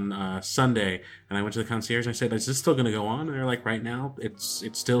there on Sunday. And I went to the concierge and I said, "Is this still going to go on?" And they're like, "Right now, it's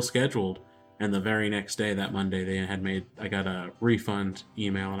still scheduled." And the very next day, that Monday, I got a refund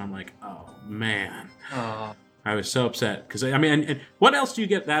email, and I'm like, "Oh man!" I was so upset because I mean, and what else do you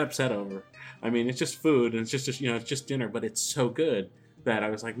get that upset over? I mean, it's just food and it's just dinner, but it's so good that I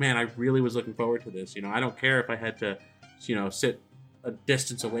was like, man, I really was looking forward to this. I don't care if I had to, sit a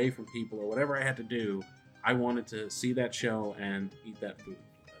distance away from people or whatever I had to do. I wanted to see that show and eat that food.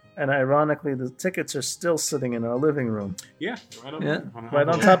 And ironically, the tickets are still sitting in our living room. Yeah, right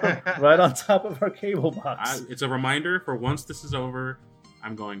on top of our cable box. It's a reminder for once this is over,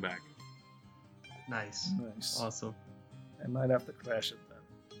 I'm going back. Nice. Awesome. I might have to crash it then.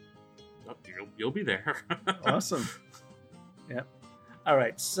 Oh, you'll be there. Awesome. Yeah. All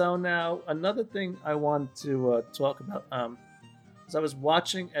right. So now another thing I want to talk about. As I was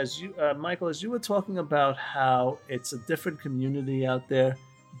watching, Michael, as you were talking about how it's a different community out there,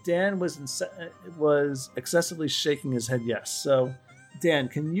 Dan was excessively shaking his head yes. So, Dan,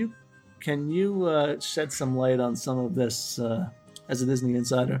 can you shed some light on some of this as a Disney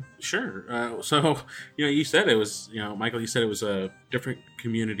insider? Sure. So, you said it was, Michael, you said it was a different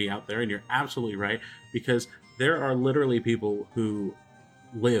community out there, and you're absolutely right, because there are literally people who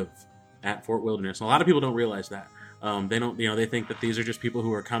live at Fort Wilderness. And a lot of people don't realize that. They don't, they think that these are just people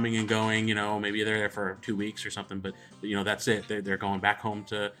who are coming and going, maybe they're there for 2 weeks or something, but that's it. They're going back home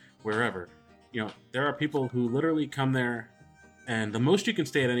to wherever. There are people who literally come there, and the most you can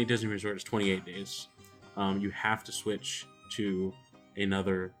stay at any Disney resort is 28 days. You have to switch to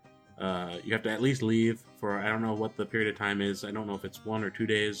another, you have to at least leave for, I don't know what the period of time is. I don't know if it's 1 or 2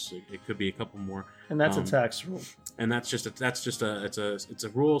 days. It could be a couple more. And that's a tax rule. And it's a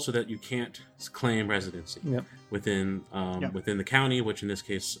rule so that you can't claim residency within the county, which in this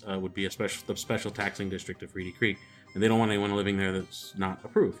case would be the special taxing district of Reedy Creek, and they don't want anyone living there that's not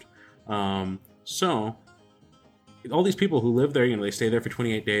approved. So all these people who live there, they stay there for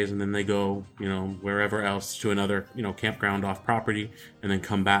 28 days, and then they go, wherever else to another, campground off property, and then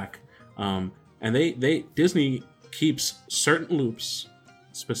come back. And Disney keeps certain loops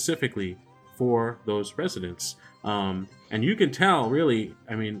specifically for those residents. And you can tell, really,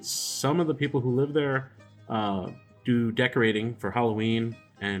 I mean, some of the people who live there do decorating for Halloween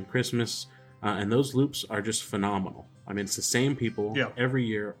and Christmas, and those loops are just phenomenal. I mean, it's the same people every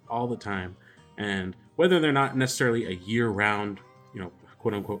year, all the time. And whether they're not necessarily a year-round,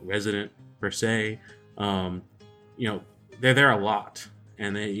 quote-unquote resident per se, they're there a lot.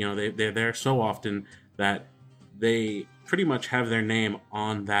 And they're there so often that they pretty much have their name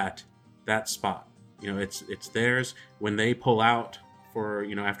on that spot. It's theirs. When they pull out for,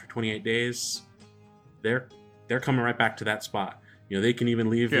 after 28 days, they're coming right back to that spot. They can even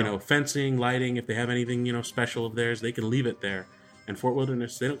leave, fencing, lighting, if they have anything, special of theirs, they can leave it there. And Fort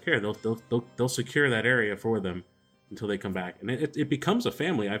Wilderness, they don't care. They'll secure that area for them until they come back. And it becomes a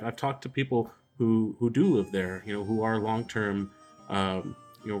family. I've talked to people who do live there, who are long-term,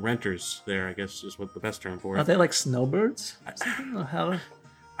 renters there, I guess is what the best term for it. Are they like snowbirds?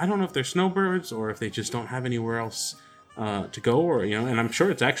 I don't know if they're snowbirds or if they just don't have anywhere else to go, or and I'm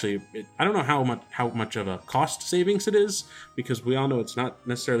sure it's actually, I don't know how much of a cost savings it is, because we all know it's not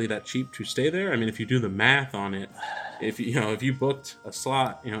necessarily that cheap to stay there. I mean, if you do the math on it, if you booked a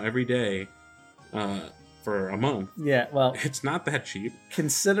slot every day for a month, well, it's not that cheap.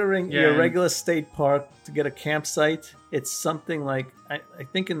 Considering your regular state park to get a campsite, it's something like I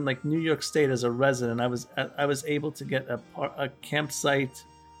think in like New York State as a resident, I was able to get a campsite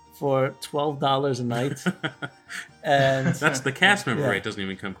for $12 a night. And that's the cast member rate. Doesn't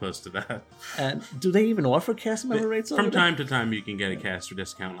even come close to that. And do they even offer cast member rates? From time to time, you can get a cast or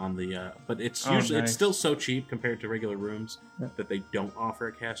discount on the, but it's usually it's still so cheap compared to regular rooms that they don't offer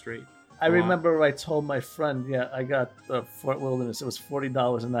a cast rate. I remember I told my friend, I got Fort Wilderness. It was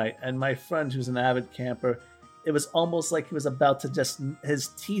 $40 a night, and my friend, who's an avid camper, it was almost like he was about to his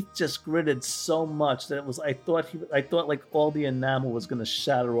teeth just gritted so much that it was. I thought like all the enamel was going to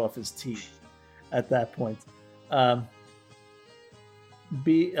shatter off his teeth at that point.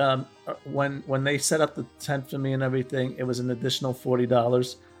 be when they set up the tent for me and everything, it was an additional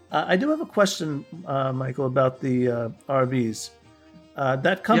 $40. I do have a question, Michael, about the RVs.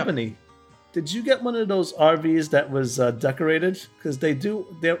 That company, did you get one of those RVs that was decorated? Because they do.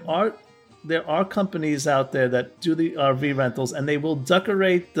 There are companies out there that do the RV rentals, and they will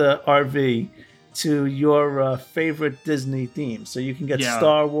decorate the RV to your favorite Disney theme. So you can get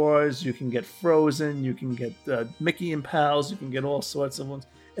Star Wars, you can get Frozen, you can get Mickey and Pals, you can get all sorts of ones.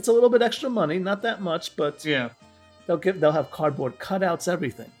 It's a little bit extra money, not that much, but they'll have cardboard cutouts,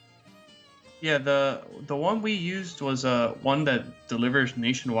 everything. Yeah, the one we used was one that delivers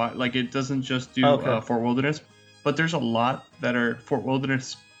nationwide. Like, it doesn't just do Fort Wilderness, but there's a lot that are Fort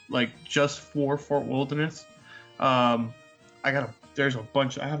Wilderness, like just for Fort Wilderness. There's a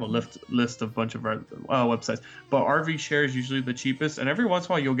bunch. I have a list of a bunch of websites, but RV Share is usually the cheapest, and every once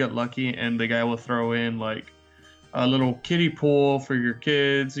in a while you'll get lucky, and the guy will throw in like a little kiddie pool for your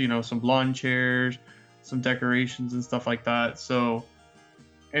kids, some lawn chairs, some decorations and stuff like that. So.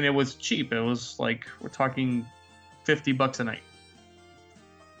 And it was cheap. It was like, we're talking $50 a night.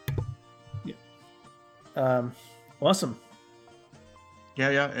 Yeah. Awesome.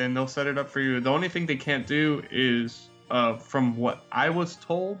 Yeah, and they'll set it up for you. The only thing they can't do is, from what I was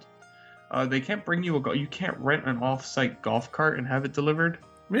told, they can't bring you you can't rent an off-site golf cart and have it delivered.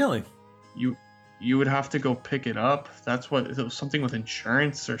 Really? You would have to go pick it up. It was something with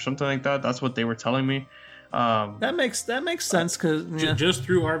insurance or something like that. That's what they were telling me. That makes sense because just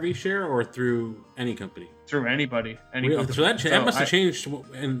through RV Share or through any company, through anybody, company. So that must have changed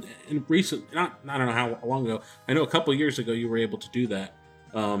in recent. I don't know how long ago. I know a couple of years ago you were able to do that,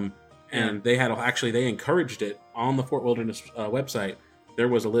 and they encouraged it on the Fort Wilderness website. There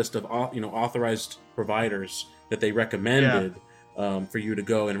was a list of authorized providers that they recommended for you to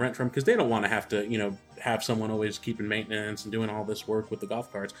go and rent from, because they don't want to have to have someone always keeping maintenance and doing all this work with the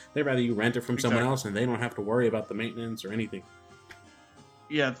golf carts. They'd rather you rent it from someone else, and they don't have to worry about the maintenance or anything.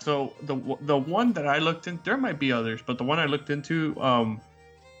 Yeah, so the one that I looked in, there might be others, but the one I looked into,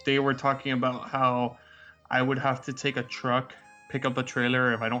 they were talking about how I would have to take a truck, pick up a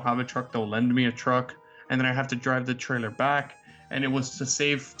trailer. If I don't have a truck, they'll lend me a truck, and then I have to drive the trailer back, and it was to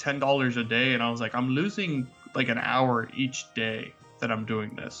save $10 a day, and I was like, I'm losing like an hour each day that I'm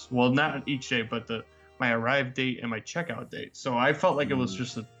doing this. Well, not each day, but my arrive date and my checkout date. So I felt like it was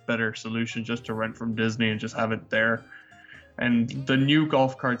just a better solution just to rent from Disney and just have it there. And the new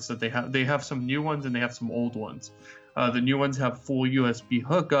golf carts that they have some new ones and they have some old ones. The new ones have full USB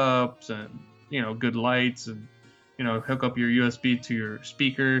hookups and good lights and hook up your USB to your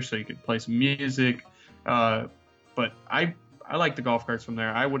speaker so you can play some music. But I like the golf carts from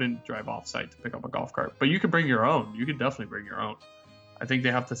there. I wouldn't drive off-site to pick up a golf cart, but you could bring your own. You could definitely bring your own. I think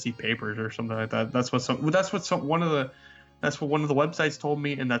they have to see papers or something like that. That's what one of the websites told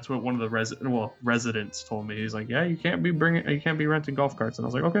me, and that's what one of the residents told me. He's like, yeah, you can't be renting golf carts. And I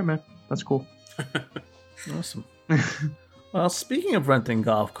was like, okay, man, that's cool. Awesome. Well, speaking of renting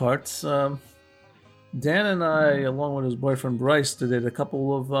golf carts, Dan and I, along with his boyfriend Bryce, did it a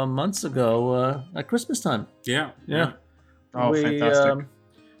couple of months ago at Christmas time. Yeah. Oh, fantastic.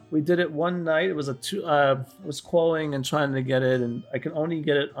 We did it one night. It was was calling and trying to get it, and I could only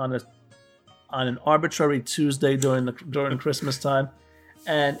get it on an arbitrary Tuesday during Christmas time,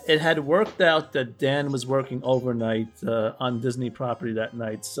 and it had worked out that Dan was working overnight on Disney property that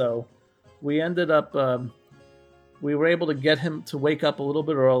night. So we ended up we were able to get him to wake up a little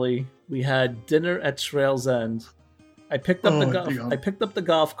bit early. We had dinner at Trail's End. I picked up the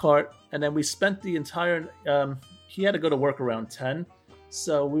golf cart, and then we spent the entire. He had to go to work around 10.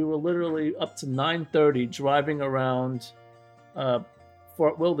 So we were literally up to 9:30 driving around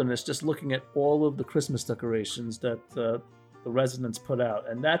Fort Wilderness, just looking at all of the Christmas decorations that the residents put out.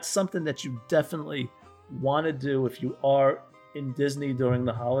 And that's something that you definitely want to do if you are in Disney during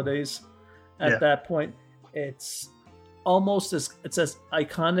the holidays. At that point, it's almost as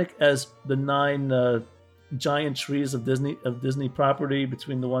iconic as the 9 giant trees of Disney property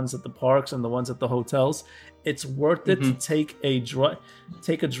between the ones at the parks and the ones at the hotels. It's worth it to take a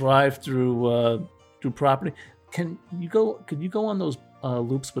drive through property. Could you go on those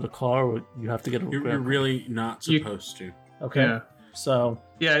loops with a car, or you have to get a? You're really not supposed to. Okay. Yeah. So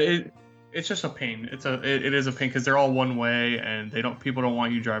it's just a pain. It is a pain because they're all one way, and people don't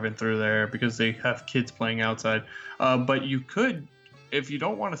want you driving through there because they have kids playing outside. But you could, if you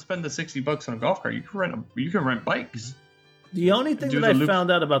don't want to spend the $60 on a golf cart, you can rent bikes. The only thing that I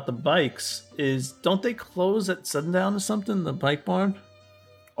found out about the bikes is, don't they close at sundown or something, the bike barn?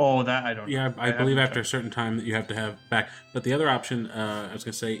 Oh, that I don't know. Yeah, I believe after a certain time that you have to have back. But the other option, I was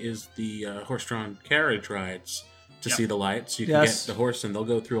going to say, is the horse-drawn carriage rides to Yep. see the lights. You can Yes. get the horse, and they'll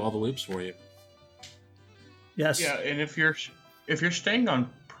go through all the loops for you. Yes. Yeah, and if you're staying on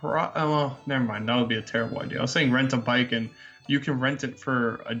well, never mind. That would be a terrible idea. I was saying rent a bike, and you can rent it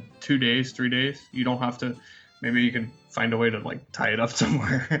for 2 days, 3 days. You don't have to. Maybe you can find a way to like tie it up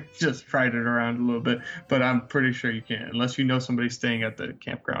somewhere, just ride it around a little bit. But I'm pretty sure you can't, unless you know somebody staying at the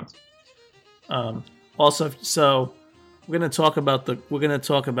campgrounds. Also, so we're going to talk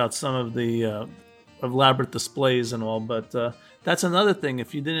about some of the elaborate displays and all, but that's another thing.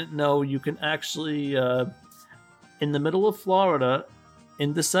 If you didn't know, you can actually in the middle of Florida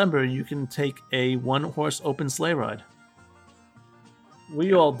in December, you can take a one-horse open sleigh ride.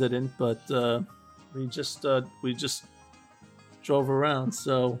 We all didn't, but we just drove around.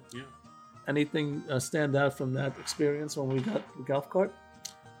 So, Yeah. anything stand out from that experience when we got the golf cart?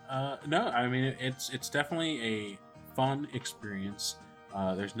 No, I mean it's definitely a fun experience.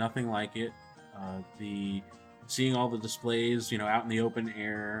 There's nothing like it. The seeing all the displays, out in the open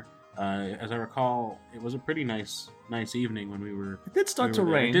air. As I recall, it was a pretty nice evening when we were. It did start to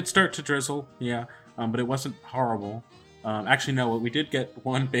there. rain. It did start to drizzle, yeah, but it wasn't horrible. Actually, no, we did get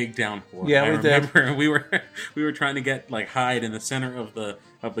one big downpour. Yeah, I we did. remember we were trying to get hide in the center of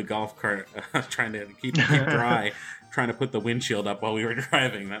the golf cart, trying to keep dry, trying to put the windshield up while we were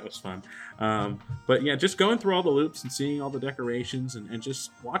driving. That was fun. But yeah, just going through all the loops and seeing all the decorations and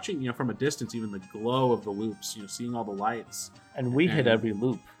just watching, from a distance, even the glow of the loops, seeing all the lights. And we hit every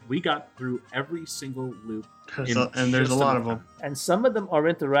loop. We got through every single loop. And there's a lot of them. And some of them are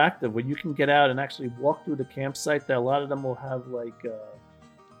interactive, where you can get out and actually walk through the campsite. There, a lot of them will have like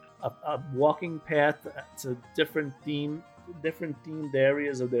a walking path to different themed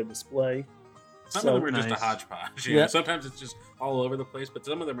areas of their display. Some of them are just nice. a hodgepodge. Yeah. Sometimes it's just all over the place, but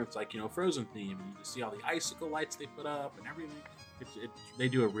some of them it's like Frozen theme, and you see all the icicle lights they put up and everything. They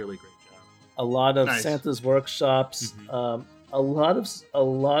do a really great job. A lot of Nice. Santa's workshops. Mhm. A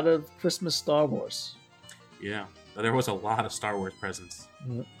lot of Christmas Star Wars. Yeah, there was a lot of Star Wars presents.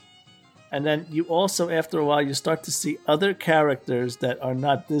 And then you also, after a while, you start to see other characters that are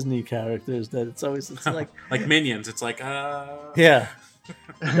not Disney characters. That it's like Like Minions. It's like yeah,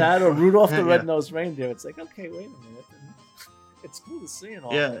 that or Rudolph the Yeah. Red-Nosed Reindeer. It's like, okay, wait a minute. It's cool to see and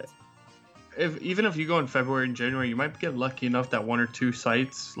all. Yeah. that. Even if you go in February and January, you might get lucky enough that one or two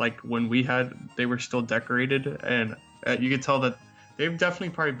sites, like when we had, they were still decorated, and you could tell that they've definitely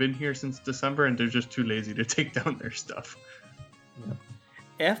probably been here since December, and they're just too lazy to take down their stuff.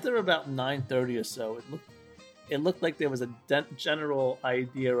 After about 9:30 or so, it looked like there was a general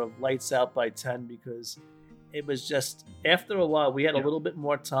idea of lights out by 10, because it was just, after a while we had a little bit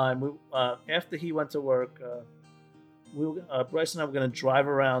more time. We after he went to work, Bryce and I were going to drive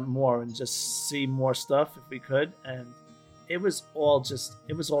around more and just see more stuff if we could, and it was all just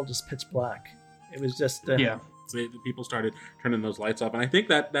pitch black. It was just So people started turning those lights up, and I think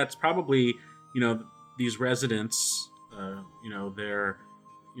that's probably these residents, their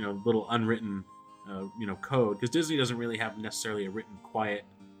little unwritten code, because Disney doesn't really have necessarily a written quiet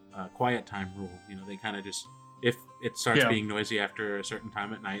time rule. They kind of just, if it starts being noisy after a certain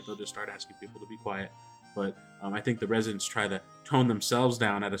time at night, they'll just start asking people to be quiet. But I think the residents try to tone themselves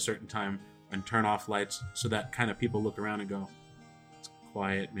down at a certain time and turn off lights, so that kind of people look around and go, it's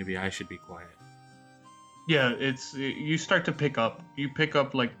quiet, maybe I should be quiet. Yeah, you start to pick up. You pick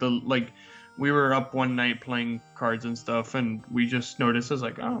up we were up one night playing cards and stuff, and we just noticed it's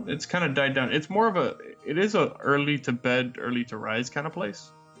like, oh, it's kind of died down. It's more of it is a early to bed, early to rise kind of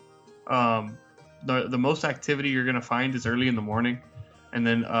place. The most activity you're gonna find is early in the morning, and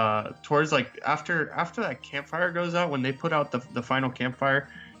then towards after that campfire goes out, when they put out the final campfire,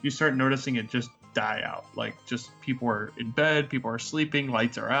 you start noticing it just die out. Like, just people are in bed, people are sleeping,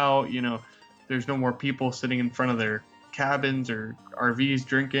 lights are out. There's no more people sitting in front of their cabins or RVs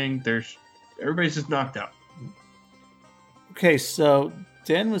drinking. Everybody's just knocked out. Okay, so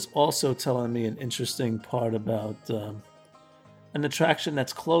Dan was also telling me an interesting part about an attraction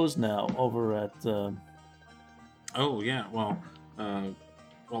that's closed now over at. Oh yeah, well,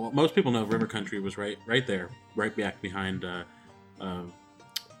 most people know River Country was right there, right back behind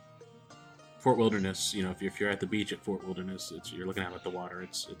Fort Wilderness. If you're at the beach at Fort Wilderness, you're looking out at the water.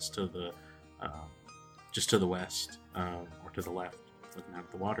 It's to the just to the west or to the left, looking out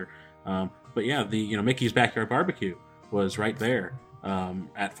at the water. But yeah, the Mickey's Backyard Barbecue was right there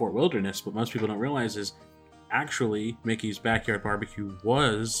at Fort Wilderness. But most people don't realize is actually Mickey's Backyard Barbecue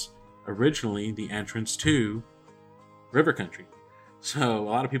was originally the entrance to River Country. So a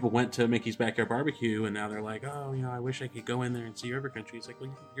lot of people went to Mickey's Backyard Barbecue, and now they're like, oh, I wish I could go in there and see River Country. It's like, well,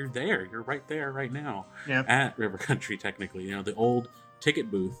 you're there. You're right there right now at River Country, technically. The old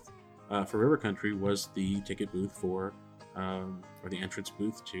ticket booth for River Country was the ticket booth for, or the entrance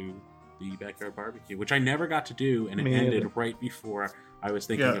booth to the backyard barbecue, which I never got to do, and it ended right before I was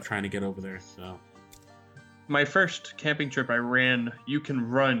thinking of trying to get over there. So, my first camping trip, I ran. You can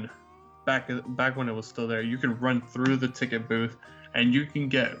run back when it was still there. You can run through the ticket booth, and you can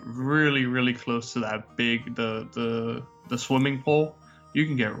get really, really close to that big the swimming pool. You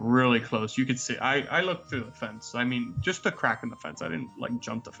can get really close. You could see. I looked through the fence. I mean, just a crack in the fence. I didn't like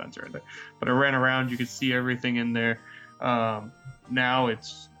jump the fence or anything, but I ran around. You could see everything in there. Now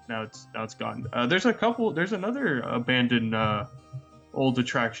it's gone. There's another abandoned old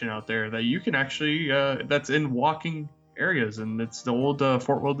attraction out there that you can actually that's in walking areas, and it's the old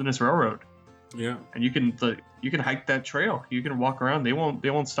Fort Wilderness Railroad. Yeah, and you can hike that trail. You can walk around. They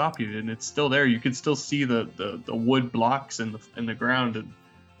won't stop you, and it's still there. You can still see the wood blocks in the ground, and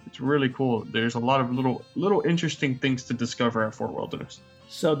it's really cool. There's a lot of little interesting things to discover at Fort Wilderness.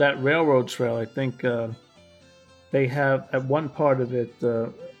 So that railroad trail, I think they have at one part of it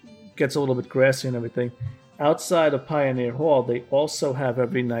gets a little bit grassy and everything. Outside of Pioneer Hall, they also have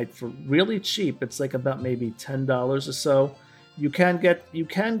every night for really cheap. It's like about maybe $10 or so. You can get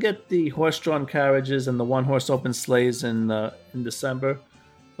the horse-drawn carriages and the one-horse open sleighs in December,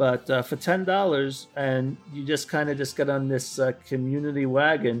 but for $10, and you just get on this community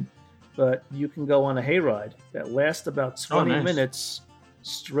wagon, but you can go on a hayride that lasts about 20 minutes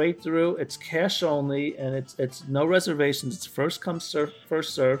straight through. It's cash only, and it's no reservations. It's first come,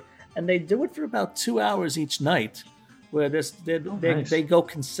 first serve, and they do it for about 2 hours each night. Where they go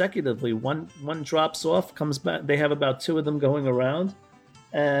consecutively. One drops off, comes back. They have about 2 of them going around,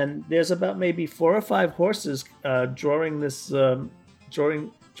 and there's about maybe 4 or 5 horses drawing this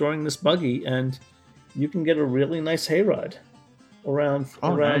buggy, and you can get a really nice hayride around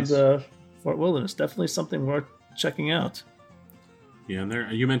Fort Wilderness. Definitely something worth checking out. Yeah, and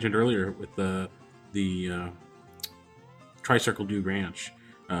there you mentioned earlier with the Tri-Circle Dude Ranch,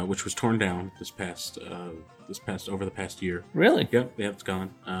 which was torn down this past over the past year. Really? Yep, it's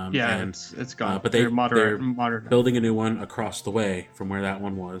gone. It's gone. But they're modern building a new one across the way from where that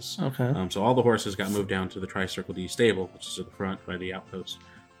one was. Okay. So all the horses got moved down to the Tri-Circle D stable, which is at the front by the outpost.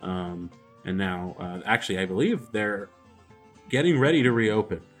 And now, actually, I believe they're getting ready to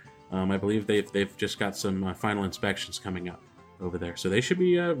reopen. I believe they've just got some final inspections coming up over there, so they should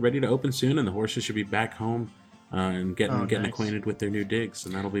be ready to open soon, and the horses should be back home. And getting acquainted with their new digs,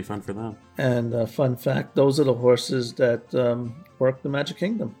 and that'll be fun for them. And fun fact, those are the horses that work the Magic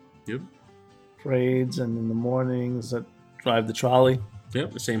Kingdom. Yep. Parades and in the mornings that drive the trolley.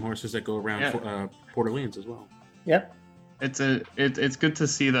 Yep, the same horses that go around Port Orleans as well. Yep. It's good to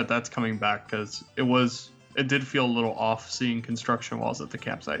see that that's coming back, because it did feel a little off seeing construction walls at the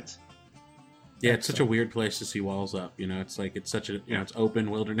campsites. Yeah, it's such a weird place to see walls up. It's like it's such a it's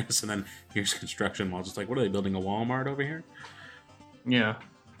open wilderness, and then here's construction walls. It's like, what are they building, a Walmart over here? Yeah.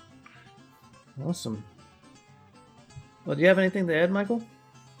 Awesome. Well, do you have anything to add, Michael?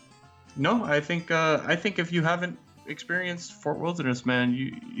 No, I think if you haven't experienced Fort Wilderness, man,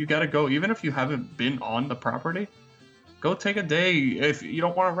 you got to go. Even if you haven't been on the property, go take a day. If you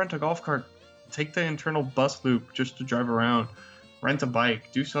don't want to rent a golf cart, take the internal bus loop just to drive around. Rent a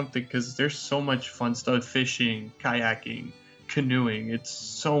bike, do something, because there's so much fun stuff. Fishing, kayaking, canoeing. It's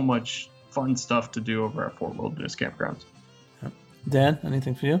so much fun stuff to do over at Fort Wilderness Campgrounds. Dan,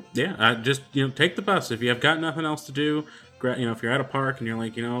 anything for you? Yeah, just take the bus. If you have got nothing else to do, if you're at a park and you're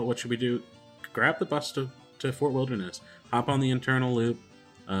like, what should we do? Grab the bus to Fort Wilderness. Hop on the internal loop.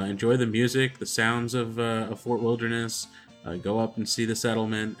 Enjoy the music, the sounds of Fort Wilderness. Go up and see the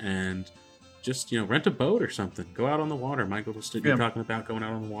settlement, and just rent a boat or something. Go out on the water. Michael was talking about going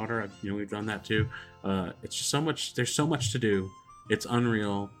out on the water. We've done that too. It's just so much. There's so much to do. It's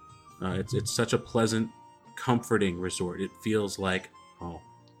unreal. It's such a pleasant, comforting resort. It feels like home.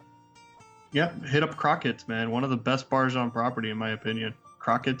 Yep, hit up Crockett's, man. One of the best bars on property, in my opinion.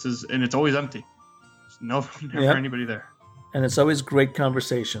 Crockett's and it's always empty. There's never anybody there. And it's always great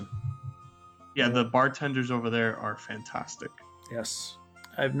conversation. Yeah, the bartenders over there are fantastic. Yes.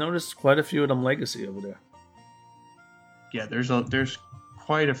 I've noticed quite a few of them legacy over there. Yeah, there's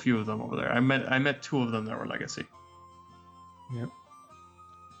quite a few of them over there. I met 2 of them that were legacy. Yep.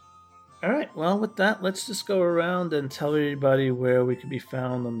 All right. Well, with that, let's just go around and tell everybody where we can be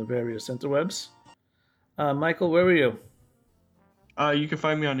found on the various interwebs. Michael, where are you? You can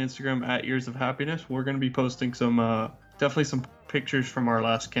find me on Instagram at Years of Happiness. We're going to be posting definitely some pictures from our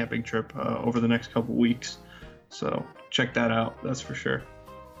last camping trip over the next couple weeks. So check that out. That's for sure.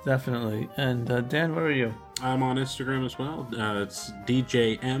 Definitely. And Dan, where are you? I'm on Instagram as well. It's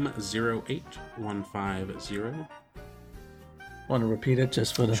DJM08150. Want to repeat it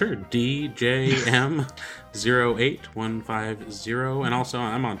just for the... Sure, DJM08150. And also,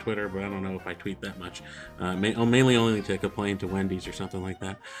 I'm on Twitter, but I don't know if I tweet that much. I'll mainly only to complain to Wendy's or something like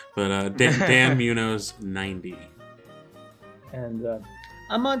that. But Dan Munoz 90. And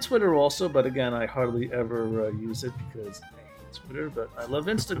I'm on Twitter also, but again, I hardly ever use it because I hate Twitter. But I love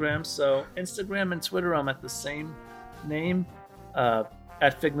Instagram, so Instagram and Twitter, I'm at the same name,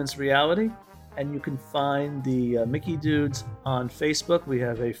 at Figment's Reality. And you can find the Mickey Dudes on Facebook. We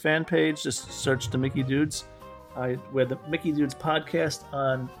have a fan page. Just search the Mickey Dudes. We're the Mickey Dudes Podcast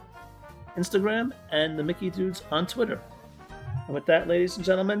on Instagram and the Mickey Dudes on Twitter. And with that, ladies and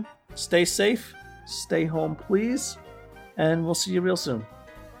gentlemen, stay safe, stay home, please, and we'll see you real soon.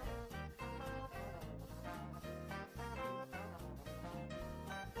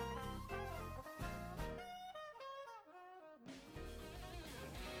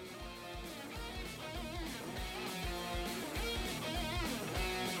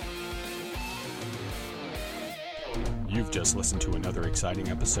 You've just listened to another exciting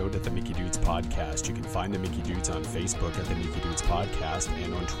episode of the Mickey Dudes Podcast. You can find the Mickey Dudes on Facebook at the Mickey Dudes Podcast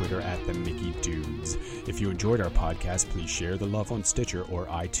and on Twitter at the Mickey Dudes. If you enjoyed our podcast, please share the love on Stitcher or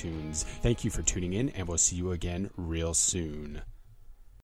iTunes. Thank you for tuning in, and we'll see you again real soon.